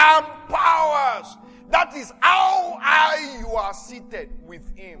principalities and powers. That is how high you are seated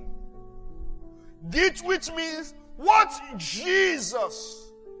with him. Which means what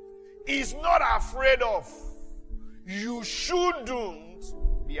Jesus is not afraid of, you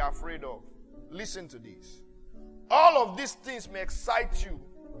shouldn't be afraid of. Listen to this. All of these things may excite you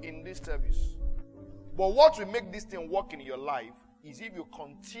in this service. But what will make this thing work in your life is if you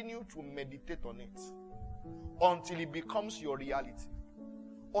continue to meditate on it until it becomes your reality.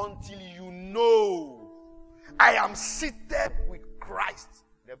 Until you know, I am seated with Christ.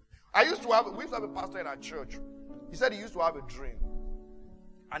 We used to have a pastor in our church. He said he used to have a dream.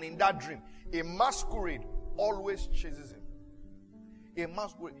 And in that dream, a masquerade always chases him. A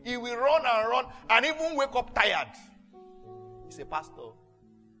masquerade. He will run and even wake up tired. He's a pastor.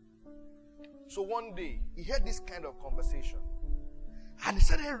 So one day, he heard this kind of conversation. And he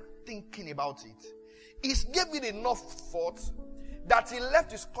started thinking about it. He gave it enough thought that he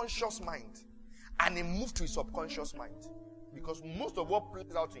left his conscious mind and he moved to his subconscious mind. Because most of what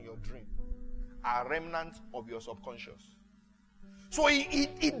plays out in your dream are remnants of your subconscious. So he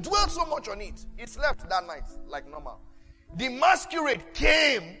dwelled so much on it. He slept that night like normal. The masquerade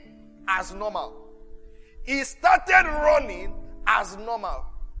came as normal. He started running as normal.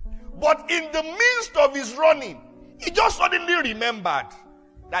 But in the midst of his running, he just suddenly remembered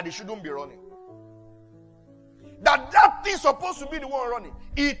that he shouldn't be running. That thing supposed to be the one running.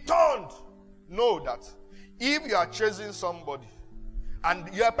 He turned. Know that if you are chasing somebody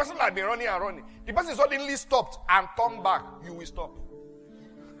and you're a person that has been running and running, the person suddenly stopped and turned back, you will stop.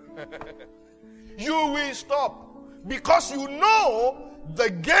 You will stop. Because you know the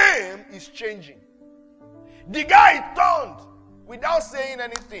game is changing. The guy turned without saying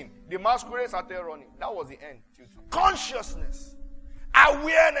anything. The masquerade started running. That was the end. Consciousness.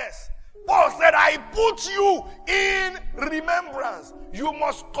 Awareness. Paul said, I put you in remembrance. You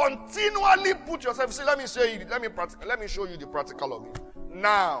must continually put yourself. See, let me show you the practical of it.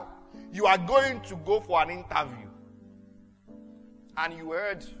 Now, you are going to go for an interview. And you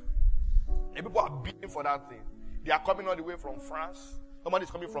heard the people are bidding for that thing. They are coming all the way from France. Somebody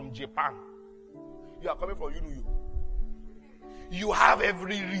is coming from Japan. You are coming from you. You have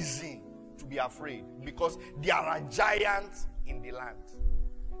every reason to be afraid because there are giants in the land.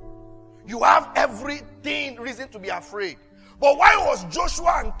 You have everything reason to be afraid. But why was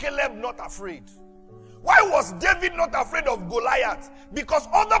Joshua and Caleb not afraid? Why was David not afraid of Goliath? Because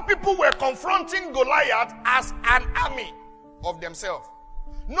other people were confronting Goliath as an army of themselves.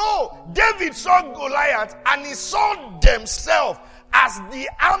 No, David saw Goliath and he saw themselves as the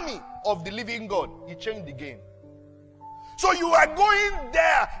army of the living God. He changed the game. So you are going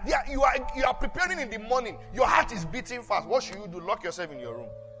there. You are preparing in the morning. Your heart is beating fast. What should you do? Lock yourself in your room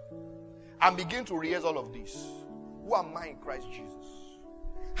and begin to rehearse all of this. Who am I in Christ Jesus?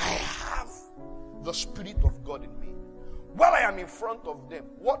 I have the Spirit of God in me. While I am in front of them,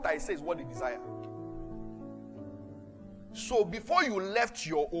 what I say is what they desire. So before you left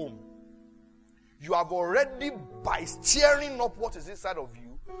your home, you have already, by stirring up what is inside of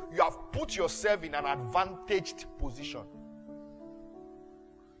you, you have put yourself in an advantaged position.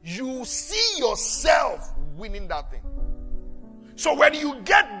 You see yourself winning that thing. So when you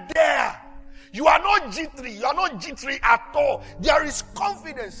get there, you are not jittery. You are not jittery at all. There is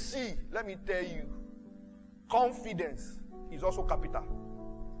confidence. See, let me tell you, confidence is also capital.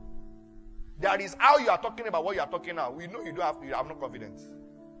 There is how you are talking about what you are talking now. We know you have no confidence.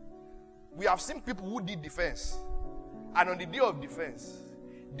 We have seen people who did defense, and on the day of defense,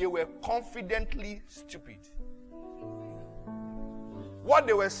 they were confidently stupid. What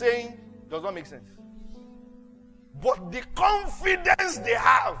they were saying does not make sense. But the confidence they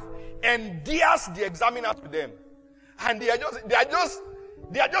have endears the examiner to them. And they are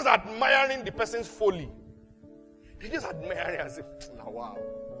just admiring the person's folly. They just admire it and say, "Now, wow."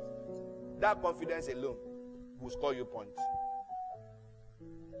 That confidence alone will score you points.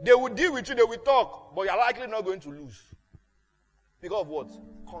 They will deal with you, they will talk, but you're likely not going to lose. Because of what?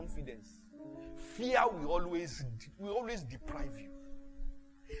 Confidence. Fear will always deprive you.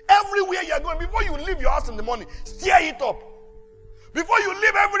 Everywhere you're going, before you leave your house in the morning, stir it up. Before you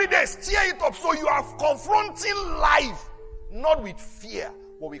leave every day, stir it up. So you are confronting life, not with fear,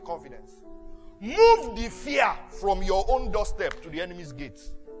 but with confidence. Move the fear from your own doorstep to the enemy's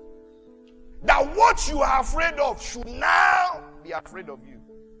gates. That what you are afraid of should now be afraid of you.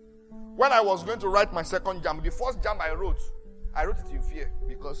 When I was going to write my second jam, the first jam I wrote it in fear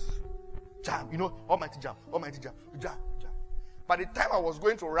because jam, almighty jam. By the time I was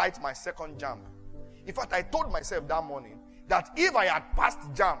going to write my second jam, in fact, I told myself that morning that if I had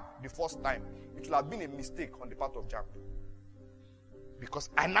passed jam the first time, it would have been a mistake on the part of jam. Because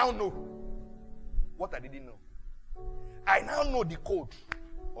I now know what I didn't know. I now know the code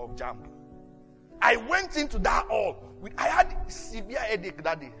of jam. I went into that hall I had severe headache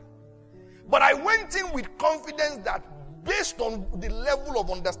that day. But I went in with confidence that based on the level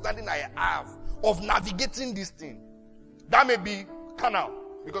of understanding I have of navigating this thing, that may be carnal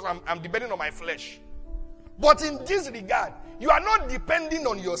because I'm depending on my flesh. But in this regard, you are not depending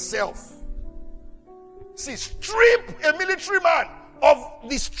on yourself. See, strip a military man of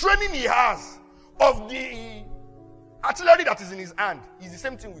this training he has, of the artillery that is in his hand. It's the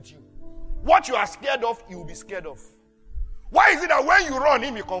same thing with you. What you are scared of, he will be scared of. Why is it that when you run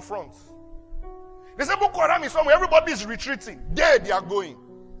him, he confronts? They say Boko Haram is somewhere, everybody is retreating. There they are going.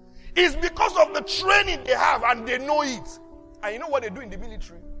 It's because of the training they have and they know it. And you know what they do in the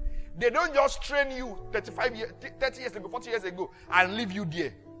military? They don't just train you 30 years ago, 40 years ago and leave you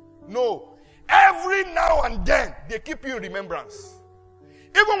there. No. Every now and then, they keep you in remembrance.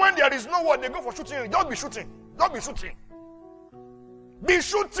 Even when there is no word, they go for shooting. Don't be shooting. Don't be shooting. Be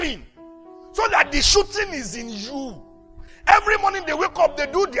shooting. So that the shooting is in you. Every morning they wake up, they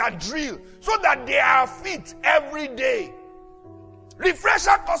do their drill. So that they are fit every day.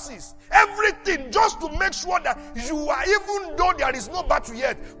 Refresher courses. Everything just to make sure that you are, even though there is no battle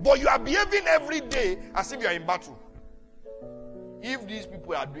yet, but you are behaving every day as if you are in battle. If these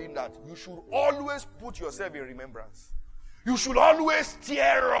people are doing that, you should always put yourself in remembrance. You should always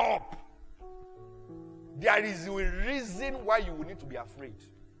tear up. There is a reason why you will need to be afraid.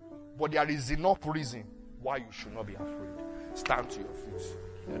 But there is enough reason why you should not be afraid. Stand to your feet.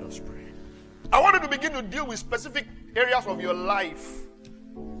 Let us pray. I wanted to begin to deal with specific areas of your life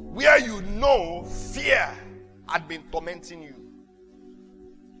where you know fear had been tormenting you.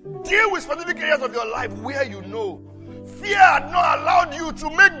 Deal with specific areas of your life where you know fear had not allowed you to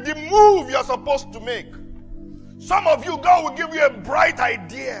make the move you're supposed to make. Some of you, God will give you a bright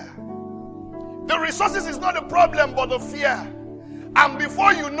idea. The resources is not the problem, but the fear. And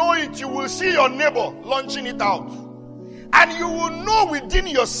before you know it, you will see your neighbor launching it out. And you will know within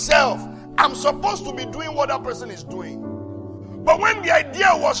yourself, I'm supposed to be doing what that person is doing. But when the idea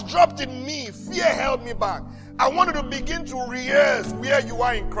was dropped in me, fear held me back. I wanted to begin to rehearse where you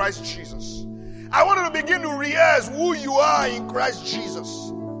are in Christ Jesus. I wanted to begin to rehearse who you are in Christ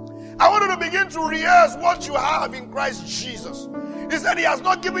Jesus. I wanted to begin to rehearse what you have in Christ Jesus. He said he has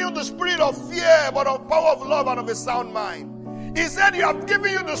not given you the spirit of fear, but of power, of love, and of a sound mind. He said, you have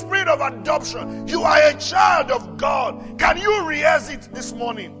given you the spirit of adoption. You are a child of God. Can you rehearse it this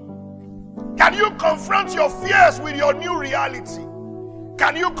morning? Can you confront your fears with your new reality?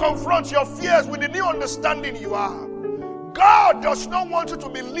 Can you confront your fears with the new understanding you have? God does not want you to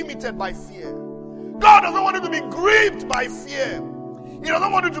be limited by fear. God doesn't want you to be grieved by fear. He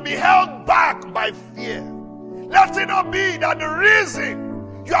doesn't want you to be held back by fear. Let it not be that the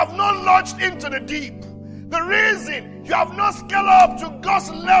reason you have not launched into the deep, the reason you have not scaled up to God's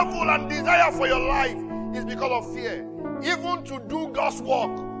level and desire for your life is because of fear. Even to do God's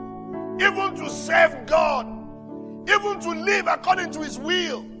work, even to serve God, even to live according to His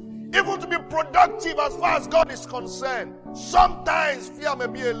will, even to be productive as far as God is concerned, sometimes fear may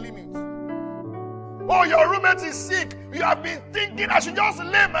be a limit. Oh, your roommate is sick. You have been thinking, I should just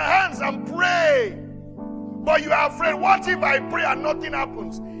lay my hands and pray. But you are afraid, what if I pray and nothing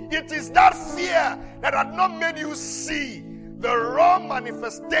happens? It is that fear that had not made you see the raw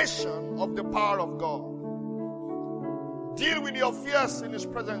manifestation of the power of God. Deal with your fears in His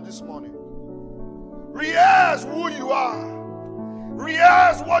presence this morning. Rehearse who you are.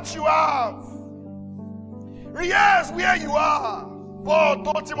 Rehearse what you have. Rehearse where you are. Paul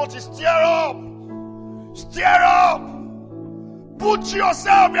told Timothy, stir up. Stir up. Put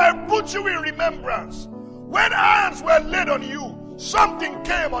yourself and put you in remembrance. When hands were laid on you, something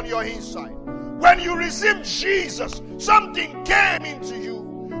came on your inside. When you received Jesus, something came into you.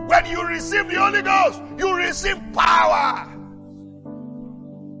 When you received the Holy Ghost, you received power.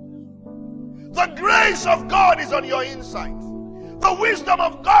 The grace of God is on your inside. The wisdom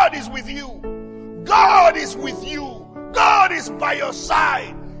of God is with you. God is with you. God is by your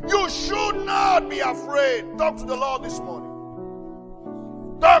side. You should not be afraid. Talk to the Lord this morning.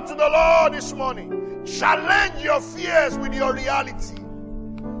 Talk to the Lord this morning. Challenge your fears with your reality.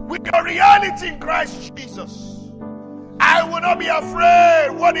 With your reality in Christ Jesus. I will not be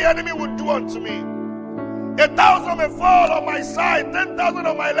afraid what the enemy will do unto me. 1,000 may fall on my side, 10,000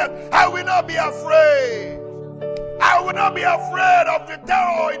 on my left. I will not be afraid. I will not be afraid of the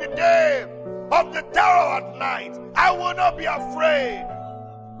terror in the day, of the terror at night. I will not be afraid.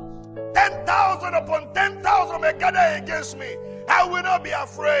 10,000 upon 10,000 may gather against me. I will not be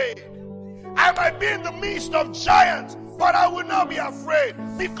afraid. I might be in the midst of giants, but I will not be afraid,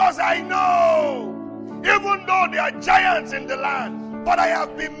 because I know, even though there are giants in the land, but I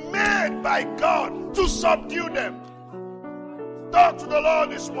have been made by God to subdue them. Talk to the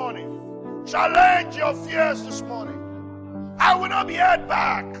Lord this morning. Challenge your fears this morning. I will not be held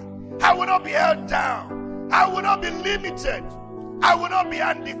back. I will not be held down. I will not be limited. I will not be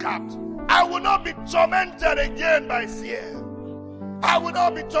handicapped. I will not be tormented again by fear. I will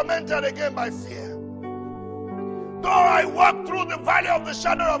not be tormented again by fear. Though I walk through the valley of the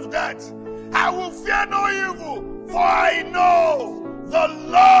shadow of death, I will fear no evil, for I know the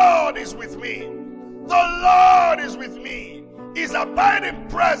Lord is with me. The Lord is with me. His abiding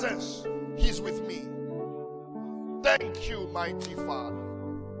presence is with me. Thank you, mighty Father.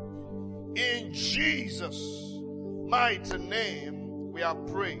 In Jesus' mighty name, we have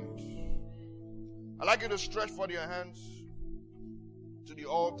prayed. I'd like you to stretch forth your hands to the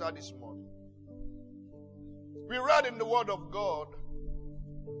altar this morning. We read in the Word of God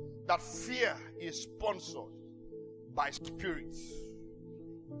that fear is sponsored by spirits,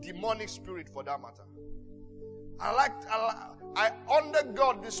 demonic spirit for that matter. I under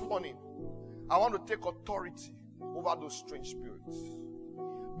God this morning, I want to take authority over those strange spirits.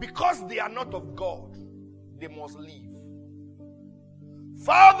 Because they are not of God, they must leave.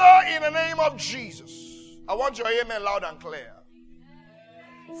 Father, in the name of Jesus, I want your amen loud and clear.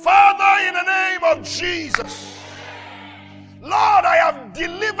 Father, in the name of Jesus, Lord, I have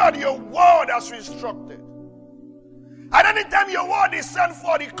delivered your word as you instructed. And anytime your word is sent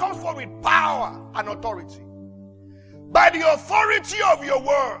forth, it comes forth with power and authority. By the authority of your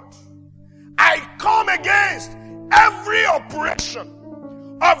word, I come against every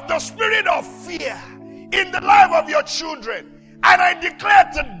oppression of the spirit of fear in the life of your children. And I declare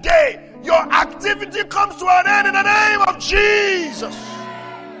today, your activity comes to an end in the name of Jesus.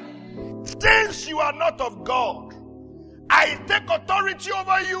 Since you are not of God, I take authority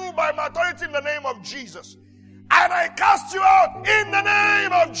over you by my authority in the name of Jesus. And I cast you out in the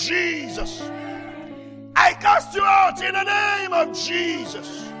name of Jesus. I cast you out in the name of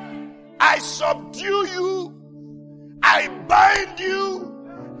Jesus. I subdue you. I bind you.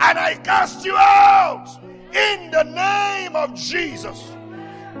 And I cast you out in the name of Jesus.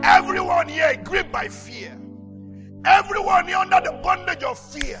 Everyone here gripped by fear. Everyone here under the bondage of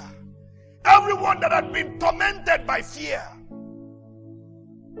fear. Everyone that had been tormented by fear.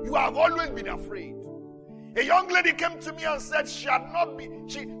 You have always been afraid. A young lady came to me and said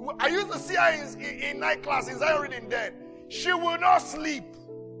I used to see her in night class in Zion Reading then. She will not sleep.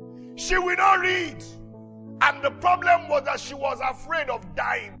 She will not read. And the problem was that she was afraid of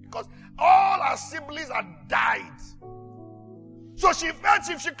dying because all her siblings had died. So she felt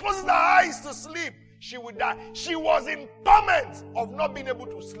if she closes her eyes to sleep, she would die. She was in torment of not being able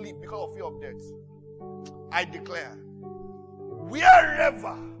to sleep because of fear of death. I declare,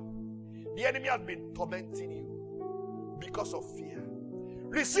 wherever the enemy has been tormenting you because of fear,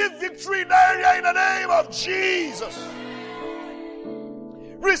 receive victory in that area in the name of Jesus.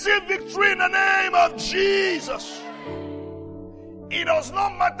 Receive victory in the name of Jesus. It does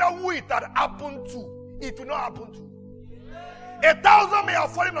not matter who it had happened to. It will not happen to. 1,000 may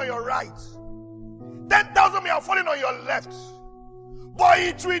have fallen on your right. 10,000 may have fallen on your left. But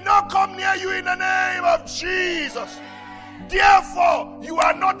it will not come near you in the name of Jesus. Therefore, you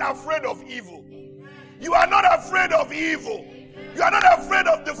are not afraid of evil. You are not afraid of evil. You are not afraid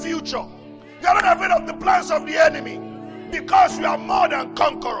of the future. You are not afraid of the plans of the enemy. Because you are more than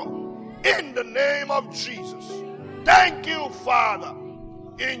conqueror. In the name of Jesus. Thank you, Father.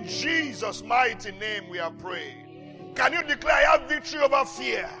 In Jesus' mighty name we are praying. Can you declare I have victory over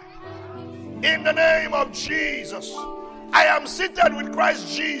fear? In the name of Jesus. I am seated with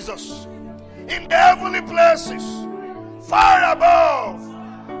Christ Jesus in the heavenly places, far above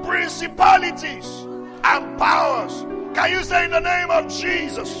principalities and powers. Can you say in the name of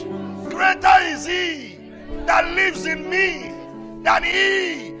Jesus, greater is He that lives in me than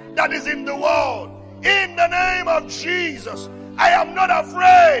he that is in the world. In the name of Jesus, I am not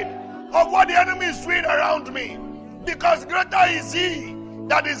afraid of what the enemy is doing around me, because greater is He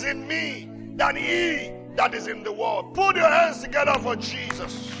that is in me than he that is in the world. Put your hands together for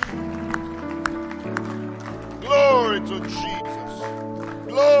Jesus. Glory to Jesus.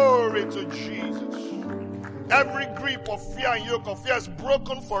 Glory to Jesus. Every grip of fear and yoke of fear is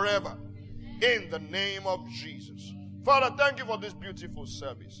broken forever. In the name of Jesus. Father, thank you for this beautiful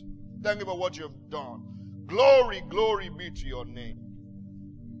service. Thank you for what you have done. Glory, glory be to your name.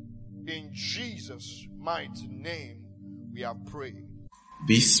 In Jesus' mighty name, we have prayed.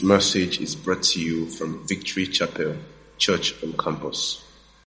 This message is brought to you from Victory Chapel, Church on Campus.